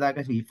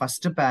ఇప్పటిదాకా ఈ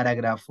first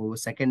paragraph,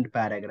 second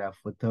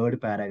paragraph, third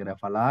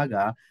paragraph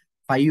అలాగా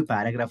 5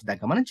 పారాగ్రాఫ్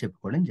దాకా మనం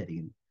చెప్పుకోవడం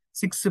జరిగింది.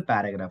 6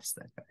 పారాగ్రాఫ్స్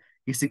దాకా.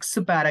 ఈ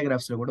 6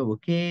 పారాగ్రాఫ్స్ లో కూడా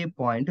ఒకే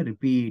పాయింట్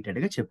రిపీటెడ్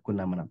గా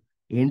చెప్పుకున్నాం మనం.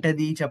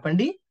 ఏంటది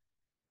చెప్పండి?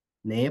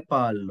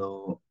 నేపాల్లో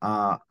ఆ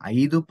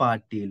 5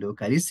 పార్టీలు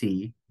కలిసి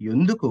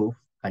ఎందుకు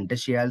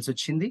కంటెస్ట్ చేయాల్సి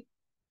వచ్చింది?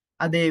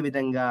 అదే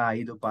విధంగా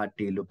 5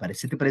 పార్టీలు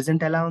పరిస్థితి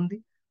ప్రెసెంట్ ఎలా ఉంది?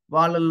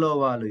 వాళ్ళల్లో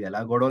వాళ్ళు ఎలా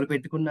గొడవలు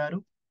పెట్టుకున్నారు?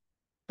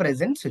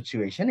 ప్రెసెంట్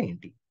సిచ్యువేషన్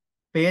ఏంటి?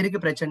 పేరుకి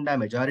ప్రచండ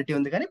మెజారిటీ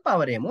ఉంది కానీ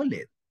పవర్ ఏమో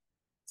లేదు.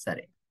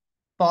 సరే,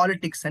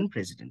 politics and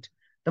president.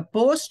 The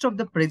post of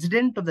the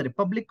president of the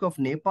republic of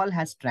Nepal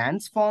has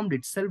transformed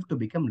it self to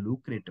become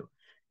lucrative.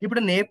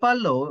 ఇప్పుడు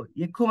నేపాల్లో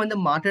ఎక్కువ మంది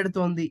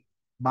మాట్లాడుతోంది,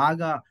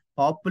 బాగా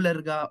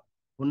పాపులర్ గా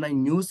ఉన్న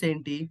న్యూస్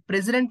ఏంటి?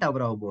 ప్రెసిడెంట్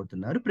ఎవరు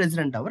అవబోతున్నారు,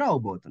 ప్రెసిడెంట్ ఎవరు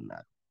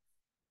అవబోతున్నారు.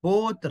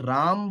 Both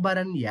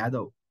Rambaran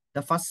Yadav,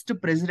 the first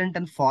president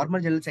and former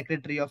general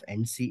secretary of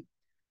NC,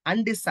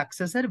 and his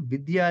successor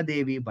Vidya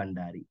Devi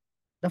Bhandari,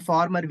 the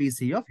former VC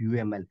of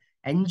UML,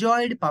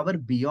 enjoyed power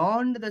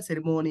beyond the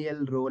ceremonial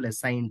role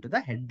assigned to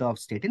the head of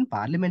state in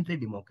parliamentary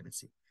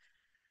democracy.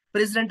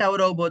 President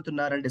ఎవరు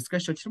అవబోతున్నారని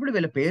discuss వచ్చినప్పుడు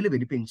వీళ్ళ పేర్లు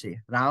వినిపించాయి.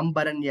 రామ్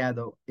బరణ్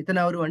యాదవ్, ఇతను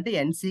ఎవరు అంటే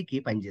ఎన్సీకి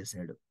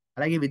పనిచేశాడు.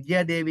 అలాగే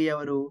విద్యాదేవి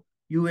ఎవరు?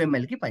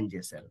 యుఎంఎల్ కి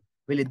పనిచేశారు.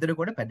 వీళ్ళిద్దరు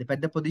కూడా పెద్ద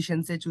పెద్ద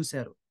పొజిషన్సే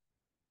చూశారు.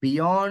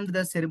 బియాండ్ ద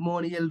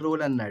సెరిమోనియల్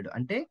రోల్ అన్నాడు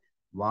అంటే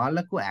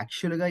వాళ్లకు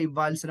యాక్చువల్ గా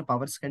ఇవ్వాల్సిన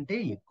పవర్స్ కంటే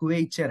ఎక్కువే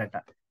ఇచ్చారట.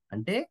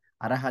 అంటే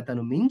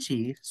అర్హతను మించి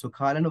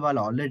సుఖాలను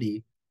వాళ్ళు ఆల్రెడీ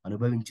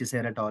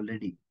అనుభవించేశారట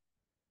ఆల్రెడీ.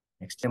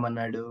 నెక్స్ట్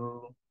ఏమన్నాడు?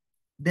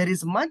 There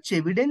is much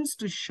evidence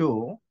to show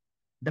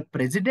the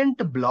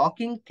president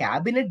blocking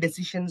cabinet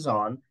decisions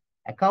on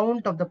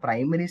account of the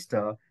prime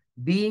minister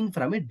being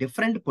from a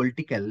different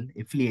political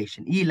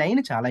affiliation. ఈ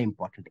లైన్ చాలా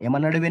ఇంపార్టెంట్.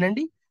 ఏమన్నాడు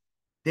వినండి?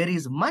 There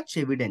is much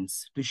evidence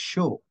to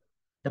show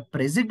the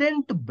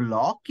president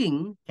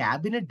blocking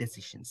cabinet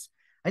decisions.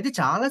 అయితే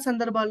చాలా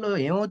సందర్భాల్లో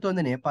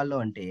ఏమవుతోంది నేపాల్లో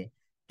అంటే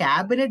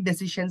cabinet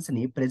decisions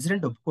ని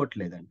president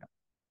ఒప్పుకోవట్లేదంట.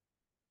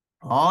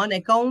 On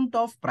account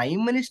of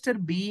prime minister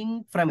being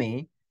from a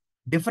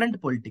different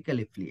political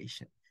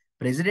affiliation.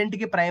 President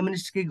కి ప్రైమ్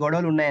మినిస్టర్ కి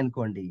గొడవలు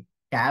ఉన్నాయనుకోండి,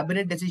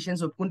 క్యాబినెట్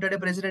డెసిషన్స్ ఒప్పుకుంటాడే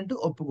ప్రెసిడెంట్?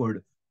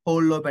 ఒప్పుకోడు.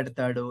 హోల్లో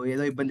పెడతాడు,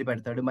 ఏదో ఇబ్బంది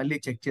పెడతాడు, మళ్ళీ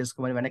చెక్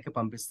చేసుకోమని వెనక్కి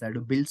పంపిస్తాడు,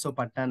 బిల్స్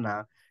పట్టాన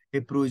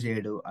అప్రూవ్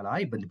చేయడు, అలా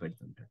ఇబ్బంది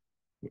పెడుతుంటాడు.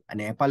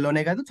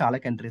 నేపాల్లోనే కాదు చాలా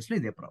కంట్రీస్ లో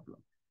ఇదే problem.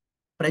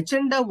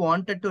 Prachanda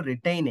wanted to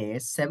retain A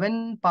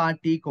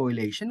 7-party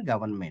coalition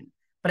government.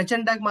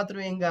 ప్రచండకు మాత్రం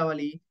ఏం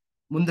కావాలి?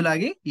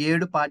 ముందులాగే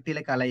 7 పార్టీల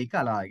కలయిక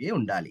అలాగే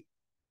ఉండాలి.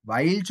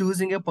 While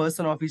choosing A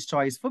person of his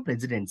choice for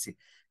presidency.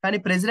 కానీ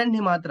ప్రెసిడెంట్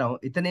ని మాత్రం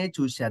ఇతనే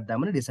చూస్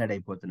చేద్దామని డిసైడ్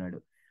అయిపోతున్నాడు.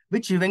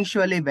 Which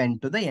eventually went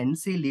to the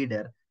NC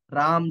leader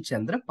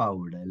Ramachandra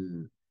Paudel.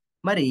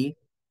 మరి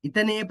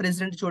ఇతనే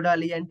ప్రెసిడెంట్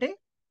చూడాలి అంటే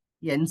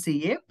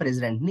ఎన్సీఏ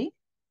ప్రెసిడెంట్ ని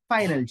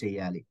ఫైనల్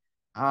చేయాలి.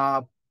 ఆ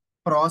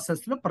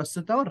ప్రాసెస్ లో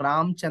ప్రస్తుతం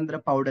రామచంద్ర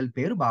పౌడల్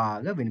పేరు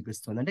బాగా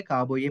వినిపిస్తుంది. అంటే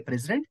కాబోయే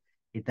ప్రెసిడెంట్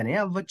ఇతనే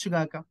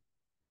అవ్వచ్చుగాక.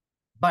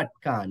 బట్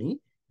కానీ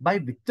by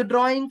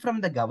withdrawing from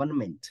the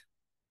government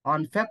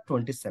on Feb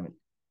 27,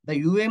 the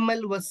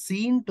UML was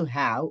seen to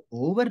have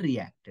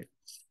overreacted.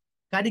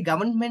 కానీ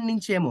గవర్నమెంట్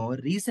నుంచి ఏమో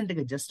రీసెంట్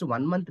గా జస్ట్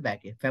 1 month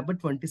బ్యాక్ Feb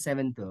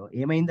 27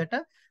 ఏమైందట?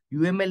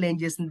 యుఎంఎల్ ఏం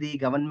చేసింది?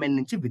 గవర్నమెంట్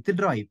నుంచి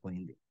విత్డ్రా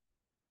అయిపోయింది.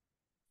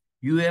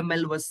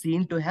 UML was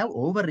scene to have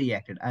over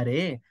reacted.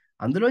 అరే,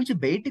 అందులోంచి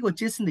బయటికి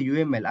వచ్చేసింది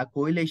యుఎంఎల్, ఆ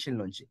కోయిలేషన్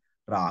లోంచి.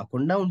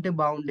 రాకుండా ఉంటే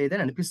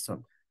బాగుండేదని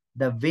అనిపిస్తుంది.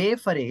 The way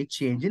for a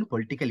change in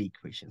political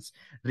equations.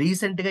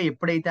 Recent గా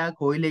ఎప్పుడైతే ఆ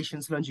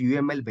కోయిలేషన్స్ లోంచి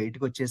యుఎంఎల్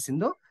బయటకు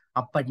వచ్చేసిందో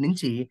అప్పటి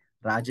నుంచి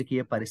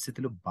రాజకీయ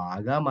పరిస్థితులు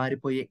బాగా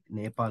మారిపోయాయి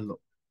నేపాల్లో.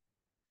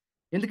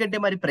 ఎందుకంటే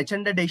మరి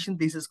ప్రచండ డెసిషన్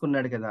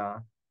తీసేసుకున్నాడు కదా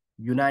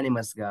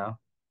యునానిమస్ గా,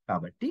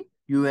 కాబట్టి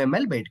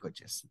యుఎంఎల్ బయటకు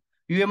వచ్చేసింది.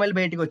 యుఎంఎల్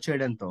బయటకు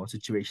వచ్చేయడంతో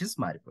సిచ్యువేషన్స్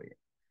మారిపోయాయి.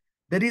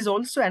 There is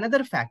also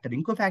another factor,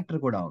 ఇంకో ఫ్యాక్టర్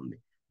కూడా ఉంది.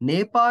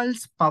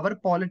 Nepal's power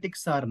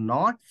politics are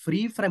not free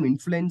from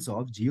influence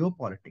of geo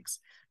politics.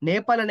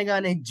 Nepal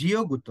అనగానే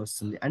జియో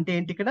గుర్తొస్తుంది. అంటే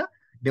ఏంటి? ఇక్కడ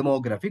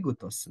డెమోగ్రఫీ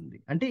గుర్తొస్తుంది.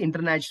 అంటే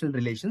ఇంటర్నేషనల్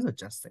రిలేషన్స్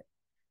వచ్చేస్తాయి.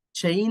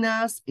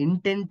 China's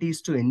intent is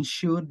to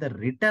ensure the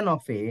return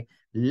of A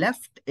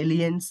left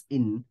aliens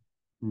in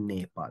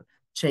Nepal.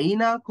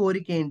 China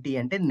కోరిక ఏంటి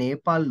అంటే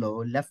నేపాల్లో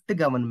లెఫ్ట్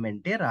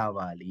గవర్నమెంటే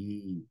రావాలి.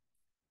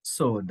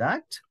 So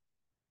that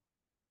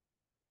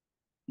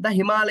the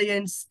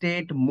Himalayan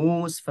state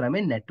moves from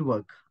a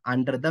network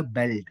under the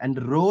Belt and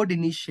Road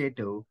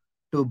Initiative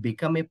to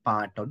become a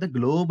part of the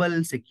Global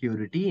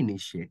Security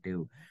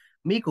Initiative.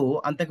 మీకు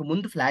అంతకు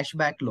ముందు flash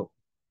back లో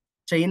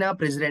చైనా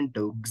ప్రెసిడెంట్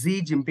క్సీ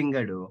జింపింగ్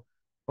గడు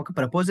ఒక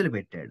proposal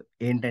పెట్టాడు.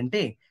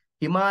 ఏంటంటే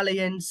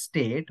Himalayan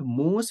state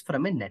moves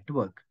from A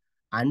network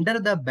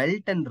under the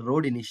belt and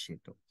road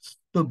initiative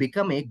to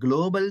become a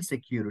global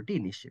security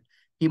initiative.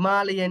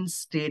 Himalayan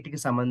state కి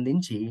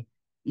సంబంధించి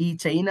ఈ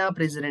చైనా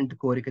ప్రెసిడెంట్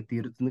కోరిక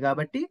తీరుతుంది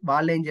కాబట్టి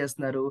వాళ్ళు ఏం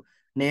చేస్తున్నారు?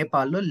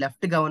 నేపాల్లో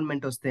లెఫ్ట్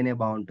గవర్నమెంట్ వస్తేనే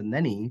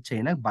బాగుంటుందని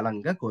చైనా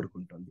బలంగా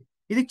కోరుకుంటుంది.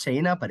 ఇది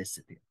చైనా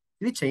పరిస్థితి.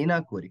 ఇది చైనా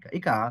కోరిక.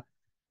 ఇక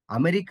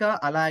అమెరికా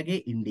అలాగే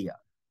India,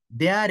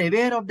 they are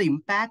aware of the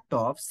impact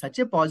of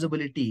such a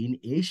possibility in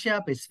Asia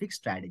Pacific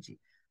strategy.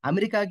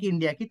 అమెరికాకి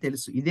ఇండియాకి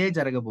తెలుసు ఇదే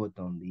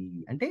జరగబోతోంది,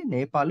 అంటే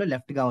నేపాల్లో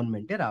లెఫ్ట్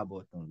గవర్నమెంటే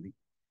రాబోతోంది.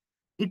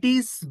 It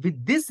is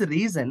with this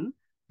reason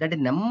that a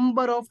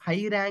number of high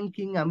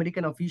ranking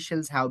American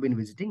officials have been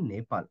visiting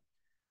Nepal.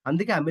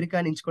 అందుకే అమెరికా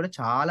నుంచి కూడా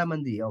చాలా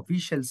మంది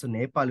అఫీషియల్స్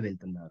నేపాల్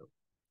వెళ్తున్నారు.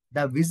 The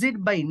visit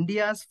by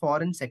India's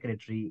foreign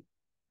secretary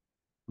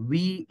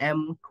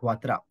VM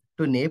Kwatra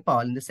to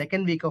Nepal in the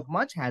second week off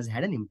March has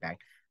had an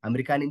impact.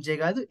 America నుంచే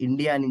కాదు,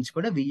 India నుంచి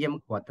కూడా VM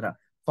Kwatra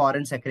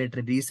foreign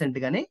secretary recent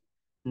గానే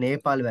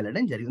నేపాల్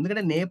వెళ్ళడం జరిగింది.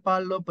 ఎందుకంటే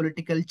నేపాల్లో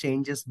పొలిటికల్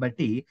చేంజెస్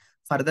బట్టి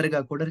ఫర్దర్ గా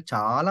కూడా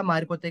చాలా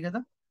మారిపోతాయి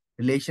కదా.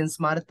 రిలేషన్స్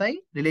మారుతాయి,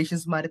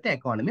 రిలేషన్స్ మారితే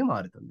ఎకానమీ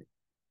మారుతుంది.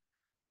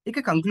 ఇక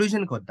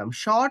కంక్లూజన్ కి వద్దాం.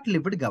 షార్ట్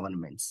లివ్డ్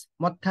గవర్నమెంట్స్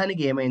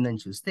మొత్తానికి ఏమైందని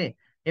చూస్తే,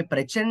 ఏ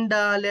ప్రచండ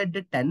lead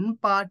 10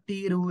 party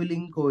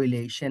ruling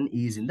coalition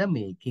is in the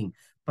making.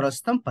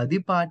 ప్రస్తుతం 10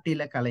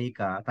 పార్టీల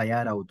కలయిక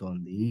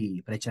తయారవుతోంది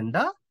ప్రచండ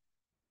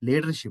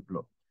లీడర్షిప్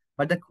లో.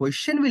 But the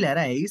question will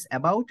arise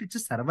about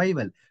it's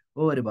survival.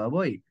 ఓరి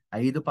బాబోయ్,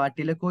 5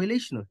 పార్టీల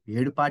కోయిలేషన్,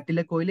 7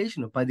 పార్టీల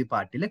కోయిలేషన్, 10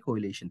 పార్టీల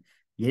కోయిలేషన్.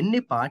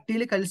 ఎన్ని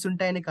పార్టీలు కలిసి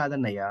ఉంటాయని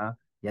కాదన్నయ్యా,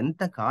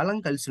 ఎంత కాలం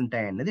కలిసి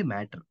ఉంటాయన్నది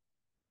మ్యాటర్.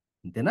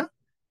 అంతేనా?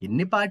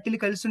 ఎన్ని పార్టీలు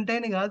కలిసి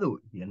ఉంటాయని కాదు,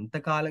 ఎంత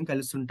కాలం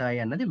కలిసి ఉంటాయి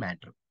అన్నది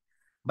matter.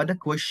 But the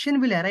question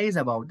will arise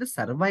about the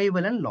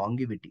survival and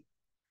longevity.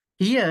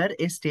 Here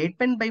A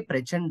statement by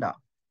Prachanda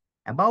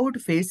about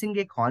facing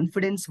a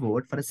confidence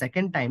vote for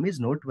second time is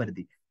note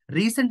worthy.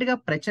 Recent గా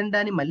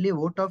ప్రచండాని మళ్ళీ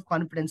ఓట్ ఆఫ్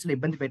కాన్ఫిడెన్స్ లో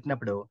ఇబ్బంది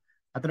పెట్టినప్పుడు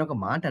అతను ఒక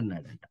మాట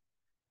అన్నాడంట.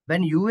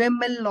 When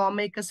UML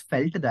లామేకర్స్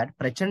felt that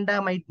Prachanda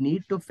might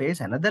need to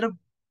face another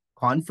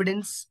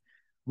confidence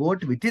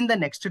vote within the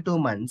next 2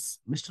 months,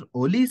 Mr.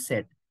 Oli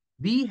said,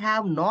 "We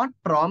have not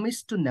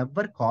promised to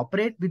never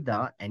cooperate with the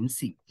NC."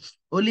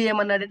 ఓలీ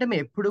ఏమన్నాడంటే,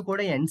 మేము ఎప్పుడు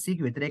కూడా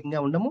ఎన్సీకి వ్యతిరేకంగా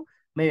ఉండము,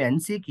 మేము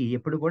ఎన్సీకి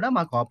ఎప్పుడు కూడా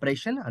మా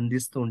కోఆపరేషన్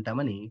అందిస్తూ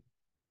ఉంటామని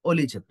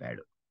ఓలీ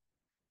చెప్పాడు.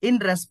 ఇన్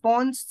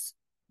రెస్పాన్స్,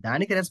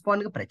 దానికి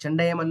రెస్పాండ్ గా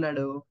ప్రచండ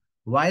ఏమన్నాడు,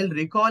 while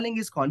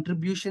recalling his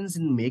contributions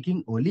in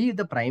making Ollie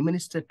the prime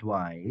minister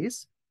twice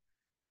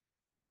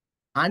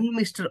and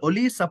Mr.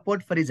 Oli's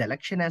support for his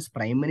election as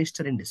Prime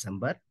Minister in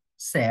December,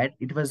 said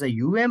it was a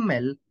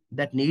UML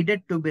that needed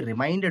to be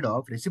reminded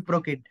of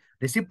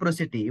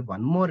reciprocity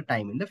one more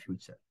time in the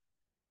future.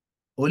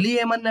 Oli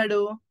ఏమన్నాడు,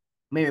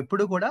 మేము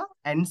ఎప్పుడు కూడా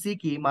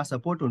ఎన్సీకి మా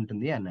support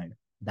ఉంటుంది అన్నాడు.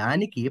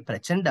 దానికి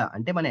ప్రచండ,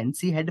 అంటే మన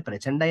ఎన్సీ హెడ్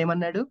ప్రచండ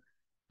ఏమన్నాడు,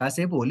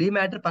 కాసేపు ఒలీ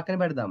మ్యాటర్ పక్కన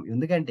పెడదాం,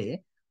 ఎందుకంటే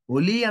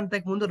ఒలీ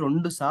అంతకుముందు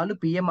 2 సార్లు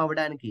పిఎం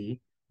అవడానికి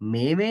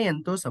మేమే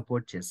ఎంతో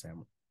సపోర్ట్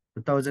చేశాము.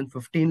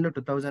 2015లో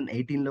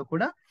 2018లో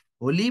కూడా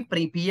ఒలీ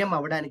పిఎం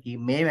అవడానికి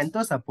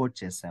మేమెంతో సపోర్ట్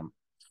చేశాం.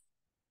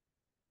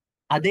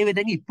 అదే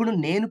విధంగా ఇప్పుడు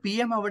నేను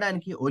పిఎం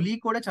అవ్వడానికి ఒలీ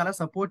కూడా చాలా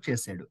సపోర్ట్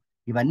చేశాడు.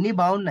 ఇవన్నీ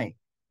బాగున్నాయి,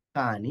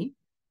 కానీ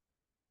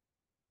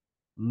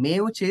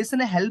మేము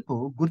చేసిన హెల్ప్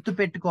గుర్తు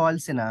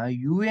పెట్టుకోవాల్సిన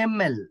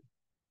యుఎంఎల్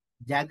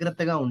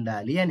జాగ్రత్తగా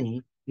ఉండాలి అని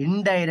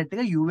ఇండైరెక్ట్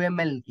గా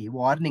యుఎంఎల్ కి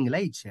వార్నింగ్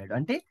లా ఇచ్చాడు.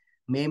 అంటే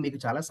మేము మీకు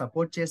చాలా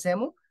సపోర్ట్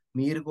చేశాము,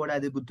 మీరు కూడా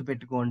అది గుర్తు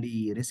పెట్టుకోండి.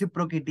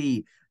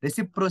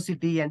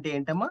 రెసిప్రోసిటీ అంటే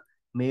ఏంటమ్మా,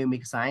 మేము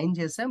మీకు సాయం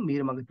చేసాం,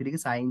 మీరు మాకు తిరిగి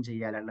సాయం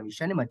చేయాలన్న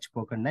విషయాన్ని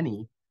మర్చిపోకండి అని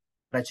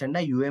ప్రచండ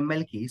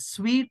యుఎంఎల్ కి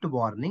స్వీట్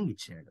వార్నింగ్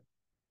ఇచ్చాడు.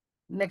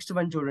 నెక్స్ట్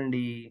వన్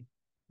చూడండి,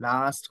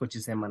 లాస్ట్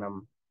వచ్చేసాం మనం.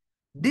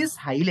 This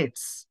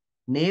highlights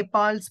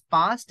Nepal's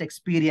past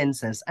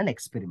experiences and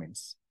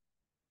experiments.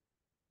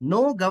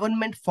 No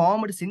government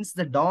formed since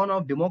the dawn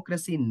of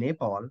democracy in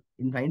Nepal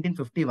in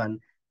 1951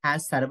 has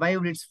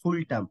survived its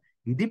full term.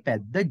 ఇది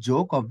పెద్ద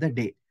joke of the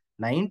day.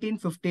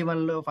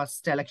 1951లో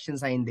first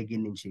elections అయిన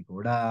దగ్గర నుంచి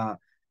కూడా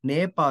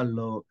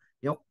నేపాల్లో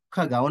ఒక్క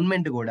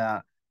గవర్నమెంట్ కూడా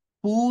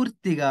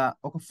పూర్తిగా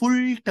ఒక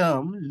ఫుల్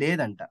టర్మ్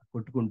లేదంట.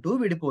 కొట్టుకుంటూ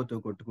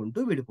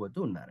విడిపోతూ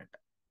ఉన్నారట.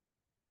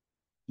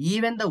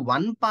 Even the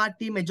one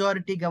party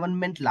majority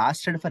government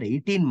lasted for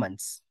 18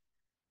 months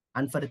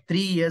and for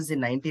 3 years in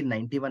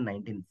 1991,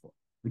 1994.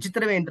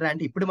 విచిత్రం ఏంటంటే,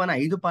 అంటే ఇప్పుడు మన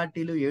 5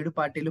 పార్టీలు, 7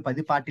 పార్టీలు,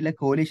 10 పార్టీల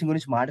కోalition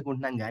గురించి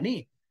మాట్లాడుకుంటున్నాం, కానీ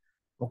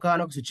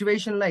ఒకనొక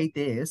సిచ్యువేషన్ లో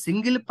అయితే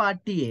సింగిల్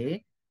పార్టీయే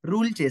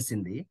రూల్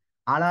చేసింది.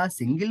 అలా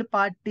సింగిల్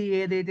పార్టీ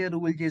ఏదైతే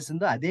రూల్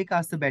చేసిందో అదే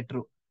కాస్త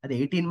బెటర్. అది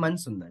 18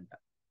 months ఉందంట.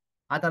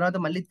 ఆ తర్వాత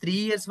మళ్ళీ 3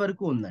 years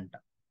వరకు ఉందంట.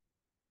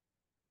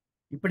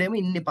 ఇప్పుడేమో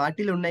ఇన్ని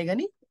పార్టీలు ఉన్నాయి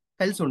కానీ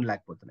కలిసి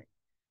ఉండలేకపోతున్నాయి.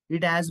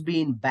 It has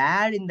been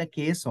bad in the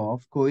case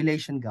of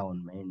coalition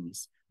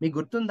governments. మీకు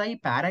గుర్తుందా, ఈ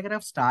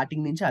పారాగ్రాఫ్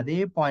స్టార్టింగ్ నుంచి అదే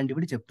పాయింట్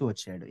కూడా చెప్తూ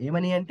వచ్చాడు.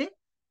 ఏమని అంటే,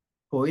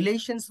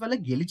 కోయిలేషన్స్ వల్ల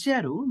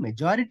గెలిచారు,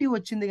 మెజారిటీ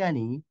వచ్చింది,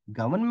 కానీ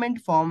గవర్నమెంట్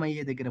ఫామ్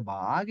అయ్యే దగ్గర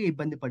బాగా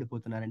ఇబ్బంది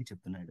పడిపోతున్నారని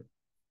చెప్తున్నాడు.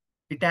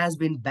 It has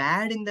been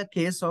bad in the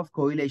case of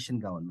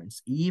coalition governments,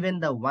 even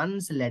the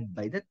ones led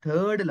by the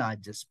third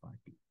largest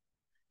party.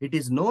 It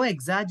is no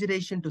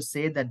exaggeration to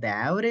say that the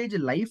average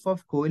life of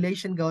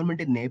coalition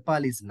government in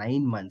Nepal is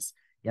 9 months.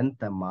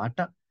 ఎంత మాట!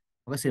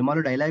 ఒక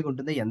సినిమాలో dialogue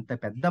ఉంటుంది, ఎంత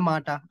పెద్ద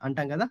మాట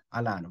అంటాం కదా,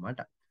 అలా అనమాట.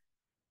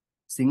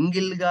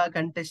 సింగిల్ గా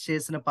కంటెస్ట్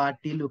చేసిన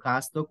పార్టీలు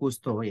కాస్తో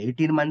కూస్తో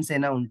 18 months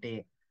అయినా ఉంటే,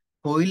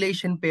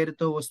 కోయిలేషన్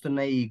పేరుతో వస్తున్న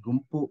ఈ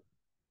గుంపు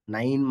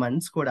 9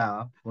 months కూడా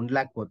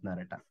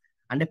ఉండలేకపోతున్నారట.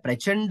 అంటే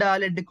ప్రచండ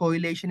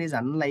coalition is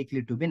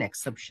unlikely to be an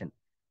exception.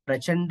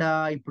 ప్రచండ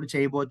ఇప్పుడు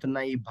చేయబోతున్న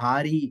ఈ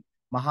భారీ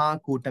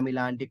మహాకూటమి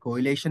లాంటి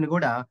కోయిలేషన్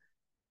కూడా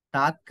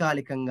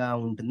తాత్కాలికంగా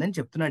ఉంటుందని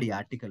చెప్తున్నాడు ఈ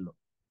ఆర్టికల్లో.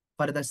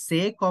 For the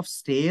sake of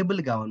stable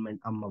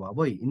government. అమ్మ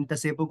బాబోయ్,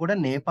 ఇంతసేపు కూడా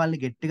నేపాల్ని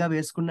గట్టిగా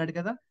వేసుకున్నాడు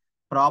కదా,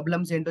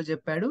 ప్రాబ్లమ్స్ ఏంటో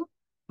చెప్పాడు,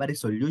 మరి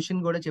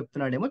సొల్యూషన్ కూడా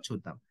చెప్తున్నాడేమో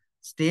చూద్దాం.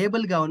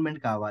 స్టేబుల్ గవర్నమెంట్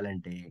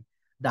కావాలంటే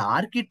the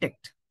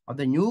architect of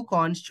the new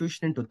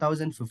constitution in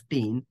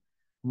 2015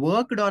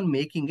 worked on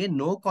making a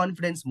no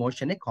confidence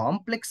motion A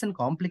complex and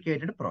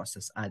complicated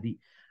process. అది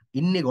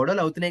ఇన్ని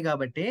గొడవలు అవుతున్నాయి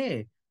కాబట్టి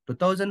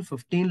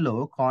 2015 లో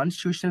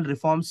కాన్స్టిట్యూషనల్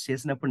రిఫార్మ్స్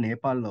చేసినప్పుడు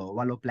నేపాల్లో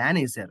వాళ్ళు ప్లాన్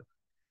వేశారు.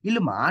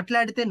 వీళ్ళు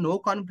మాట్లాడితే నో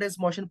కాన్ఫిడెన్స్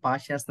మోషన్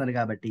పాస్ చేస్తున్నారు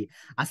కాబట్టి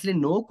అసలు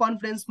నో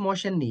కాన్ఫిడెన్స్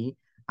మోషన్ ని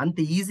అంత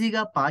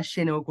ఈజీగా పాస్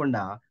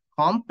చేయనివ్వకుండా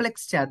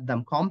కాంప్లెక్స్ చేద్దాం,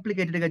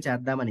 కాంప్లికేటెడ్ గా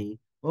చేద్దామని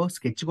ఓ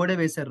స్కెచ్ కూడా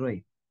వేశారు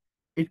రోయ్.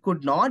 It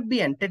could not be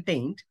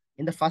entertained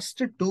in the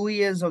first 2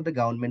 years of the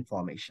government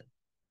formation.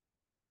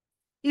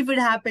 If it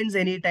happens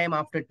any time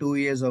after 2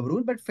 years of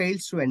rule but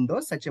fails to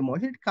endorse such a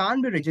motion, it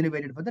can't be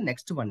regenerated for the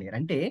next 1 year.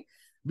 అంటే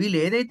వీళ్ళు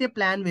ఏదైతే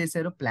plan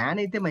వేశారో plan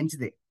అయితే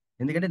మంచిదే,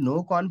 ఎందుకంటే no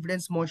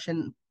confidence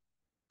motion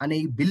అనే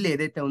ఈ bill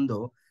ఏదైతే ఉందో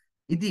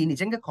ఇది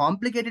నిజంగా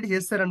కాంప్లికేటెడ్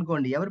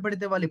చేస్తారనుకోండి, ఎవరు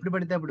పడితే వాళ్ళు ఎప్పుడు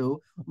పడితే అప్పుడు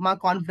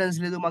మాకు కాన్ఫిడెన్స్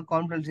లేదు, మాకు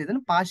కాన్ఫిడెన్స్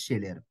లేదని పాస్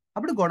చేయలేరు,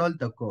 అప్పుడు గొడవలు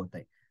తక్కువ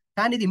అవుతాయి.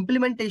 కానీ ఇది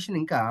ఇంప్లిమెంటేషన్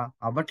ఇంకా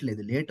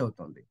అవ్వట్లేదు, లేట్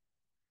అవుతుంది.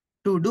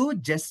 To do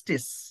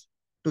justice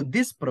to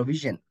this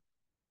provision,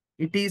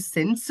 it is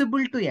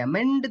sensible to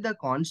amend the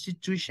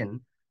constitution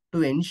to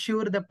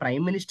ensure the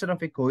prime minister of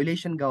a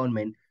coalition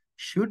government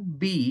should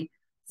be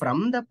from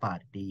the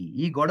party.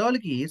 ఈ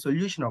గొడవలకి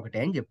సొల్యూషన్ ఒకటే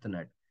అని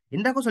చెప్తున్నాడు.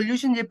 ఇందాక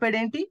సొల్యూషన్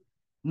చెప్పాడేంటి,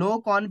 నో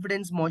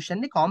కాన్ఫిడెన్స్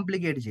మోషన్ ని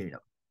complicate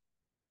చేయడం.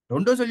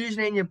 రెండో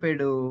solution ఏం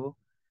చెప్పాడు,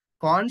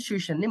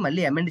 కాన్స్టిట్యూషన్ ని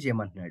మళ్ళీ అమెండ్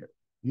చేయమంటున్నాడు.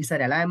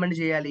 ఈసారి ఎలా అమెండ్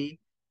చేయాలి,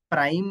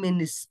 ప్రైమ్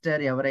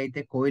మినిస్టర్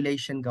ఎవరైతే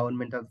కోయిలేషన్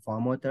గవర్నమెంట్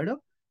ఫామ్ అవుతాడో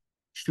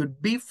should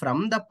be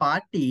from the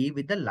party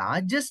with the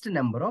largest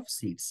number of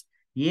seats.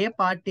 A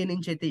party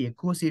నుంచి అయితే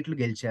ఎక్కువ సీట్లు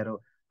గెలిచారో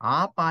ఆ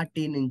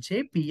పార్టీ నుంచే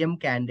పిఎం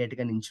క్యాండిడేట్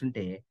గా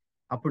నించుంటే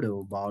అప్పుడు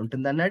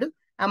బాగుంటుంది అన్నాడు.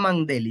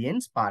 Among the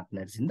aliens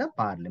partners in the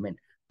parliament.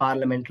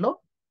 Parliament లో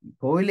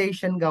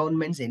కోయిలేషన్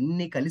గవర్నమెంట్స్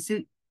ఎన్ని కలిసి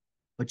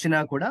వచ్చినా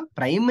కూడా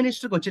ప్రైమ్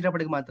మినిస్టర్కి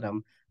వచ్చేటప్పటికి మాత్రం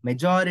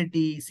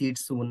మెజారిటీ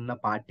సీట్స్ ఉన్న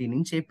పార్టీ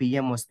నుంచే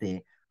పిఎం వస్తే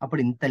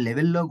అప్పుడు ఇంత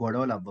లెవెల్లో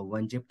గొడవలు అవ్వవు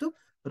అని చెప్తూ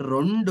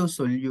 2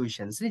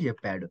 సొల్యూషన్స్ ని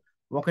చెప్పాడు.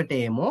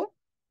 ఒకటేమో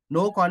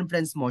నో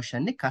కాన్ఫిడెన్స్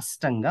మోషన్ ని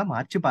కష్టంగా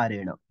మార్చి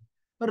పారేయడం,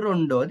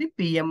 రెండోది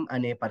పిఎం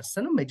అనే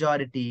పర్సన్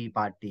మెజారిటీ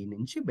పార్టీ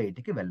నుంచి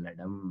బయటికి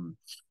వెళ్ళడం.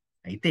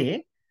 అయితే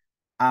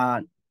ఆ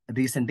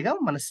రీసెంట్ గా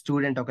మన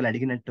స్టూడెంట్ ఒకరు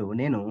అడిగినట్టు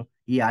నేను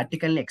ఈ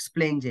ఆర్టికల్ ని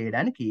ఎక్స్ప్లెయిన్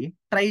చేయడానికి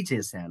ట్రై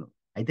చేశాను.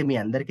 అయితే మీ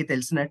అందరికీ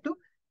తెలిసినట్టు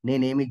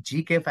నేనేమి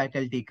జీకే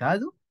ఫ్యాకల్టీ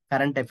కాదు,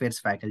 కరెంట్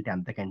అఫైర్స్ ఫ్యాకల్టీ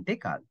అంతకంటే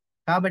కాదు.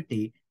 కాబట్టి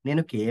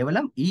నేను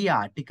కేవలం ఈ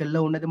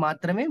ఆర్టికల్లో ఉన్నది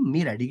మాత్రమే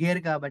మీరు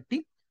అడిగారు కాబట్టి,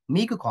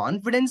 మీకు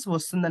కాన్ఫిడెన్స్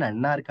వస్తుందని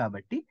అన్నారు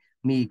కాబట్టి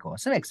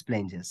మీకోసం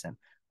ఎక్స్ప్లెయిన్ చేశాను.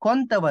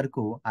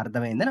 కొంతవరకు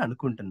అర్థమైందని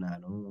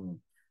అనుకుంటున్నాను.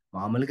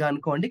 మామూలుగా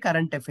అనుకోండి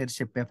కరెంట్ అఫైర్స్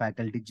చెప్పే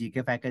ఫ్యాకల్టీ,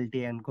 జీకే ఫ్యాకల్టీ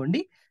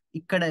అనుకోండి,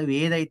 ఇక్కడ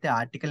ఏదైతే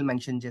ఆర్టికల్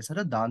మెన్షన్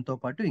చేశారో దాంతో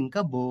పాటు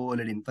ఇంకా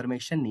బోలెడ్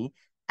ఇన్ఫర్మేషన్ ని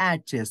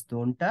యాడ్ చేస్తూ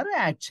ఉంటారు,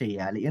 యాడ్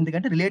చేయాలి,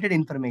 ఎందుకంటే రిలేటెడ్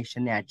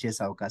ఇన్ఫర్మేషన్ ని యాడ్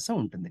చేసే అవకాశం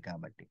ఉంటుంది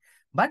కాబట్టి.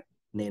 బట్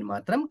నేను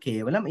మాత్రం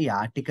కేవలం ఈ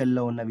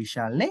ఆర్టికల్లో ఉన్న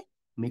విషయాల్నే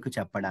మీకు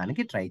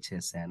చెప్పడానికి ట్రై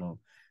చేశాను.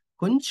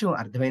 కొంచెం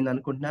అర్థమైంది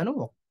అనుకుంటున్నాను.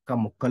 ఒక్క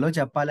ముక్కలో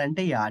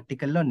చెప్పాలంటే ఈ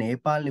ఆర్టికల్లో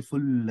నేపాల్ని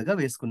ఫుల్గా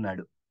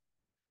వేసుకున్నాడు,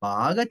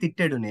 బాగా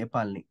తిట్టాడు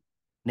నేపాల్ని.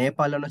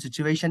 నేపాల్లో ఉన్న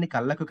సిచ్యువేషన్ ని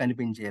కళ్ళకు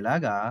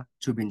కనిపించేలాగా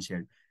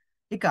చూపించాడు.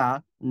 ఇక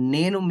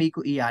నేను మీకు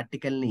ఈ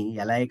ఆర్టికల్ ని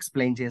ఎలా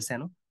ఎక్స్ప్లెయిన్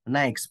చేశాను,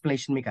 నా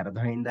ఎక్స్ప్లెనేషన్ మీకు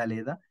అర్థమైందా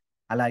లేదా,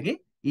 అలాగే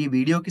ఈ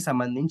వీడియోకి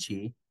సంబంధించి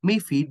మీ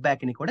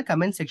ఫీడ్బ్యాక్ ని కూడా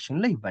కమెంట్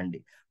సెక్షన్ లో ఇవ్వండి.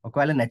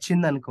 ఒకవేళ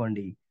నచ్చింది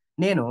అనుకోండి,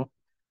 నేను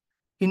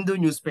హిందూ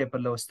న్యూస్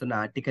పేపర్ లో వస్తున్న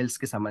ఆర్టికల్స్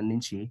కి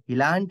సంబంధించి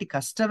ఇలాంటి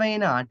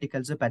కష్టమైన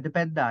ఆర్టికల్స్, పెద్ద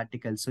పెద్ద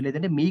ఆర్టికల్స్,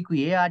 లేదంటే మీకు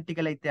ఏ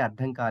ఆర్టికల్ అయితే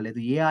అర్థం కాలేదు,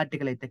 ఏ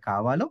ఆర్టికల్ అయితే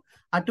కావాలో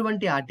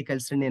అటువంటి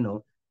ఆర్టికల్స్ నేను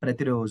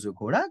ప్రతిరోజు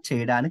కూడా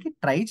చేయడానికి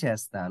ట్రై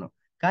చేస్తాను.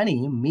 కానీ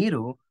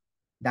మీరు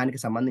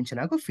దానికి సంబంధించి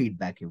నాకు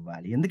ఫీడ్బ్యాక్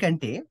ఇవ్వాలి,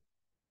 ఎందుకంటే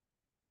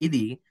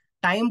ఇది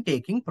టైం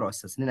టేకింగ్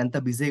ప్రాసెస్. నేను ఎంత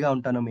బిజీగా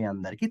ఉంటానో మీ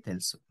అందరికీ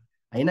తెలుసు,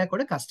 అయినా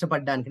కూడా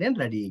కష్టపడడానికి నేను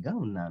రెడీగా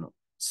ఉన్నాను.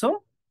 సో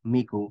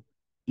మీకు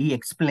ఈ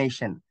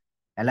ఎక్స్ప్లెనేషన్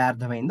ఎలా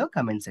అర్థమైందో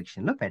కమెంట్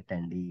సెక్షన్ లో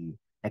పెట్టండి.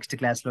 నెక్స్ట్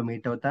క్లాస్ లో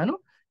మీట్ అవుతాను.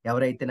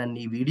 ఎవరైతే నన్ను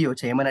ఈ వీడియో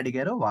చేయమని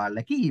అడిగారో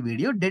వాళ్ళకి ఈ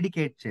వీడియో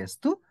డెడికేట్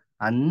చేస్తూ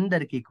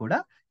అందరికీ కూడా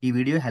ఈ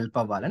వీడియో హెల్ప్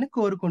అవ్వాలని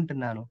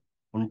కోరుకుంటున్నాను.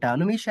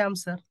 ఉంటాను, మీ శ్యామ్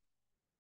సార్.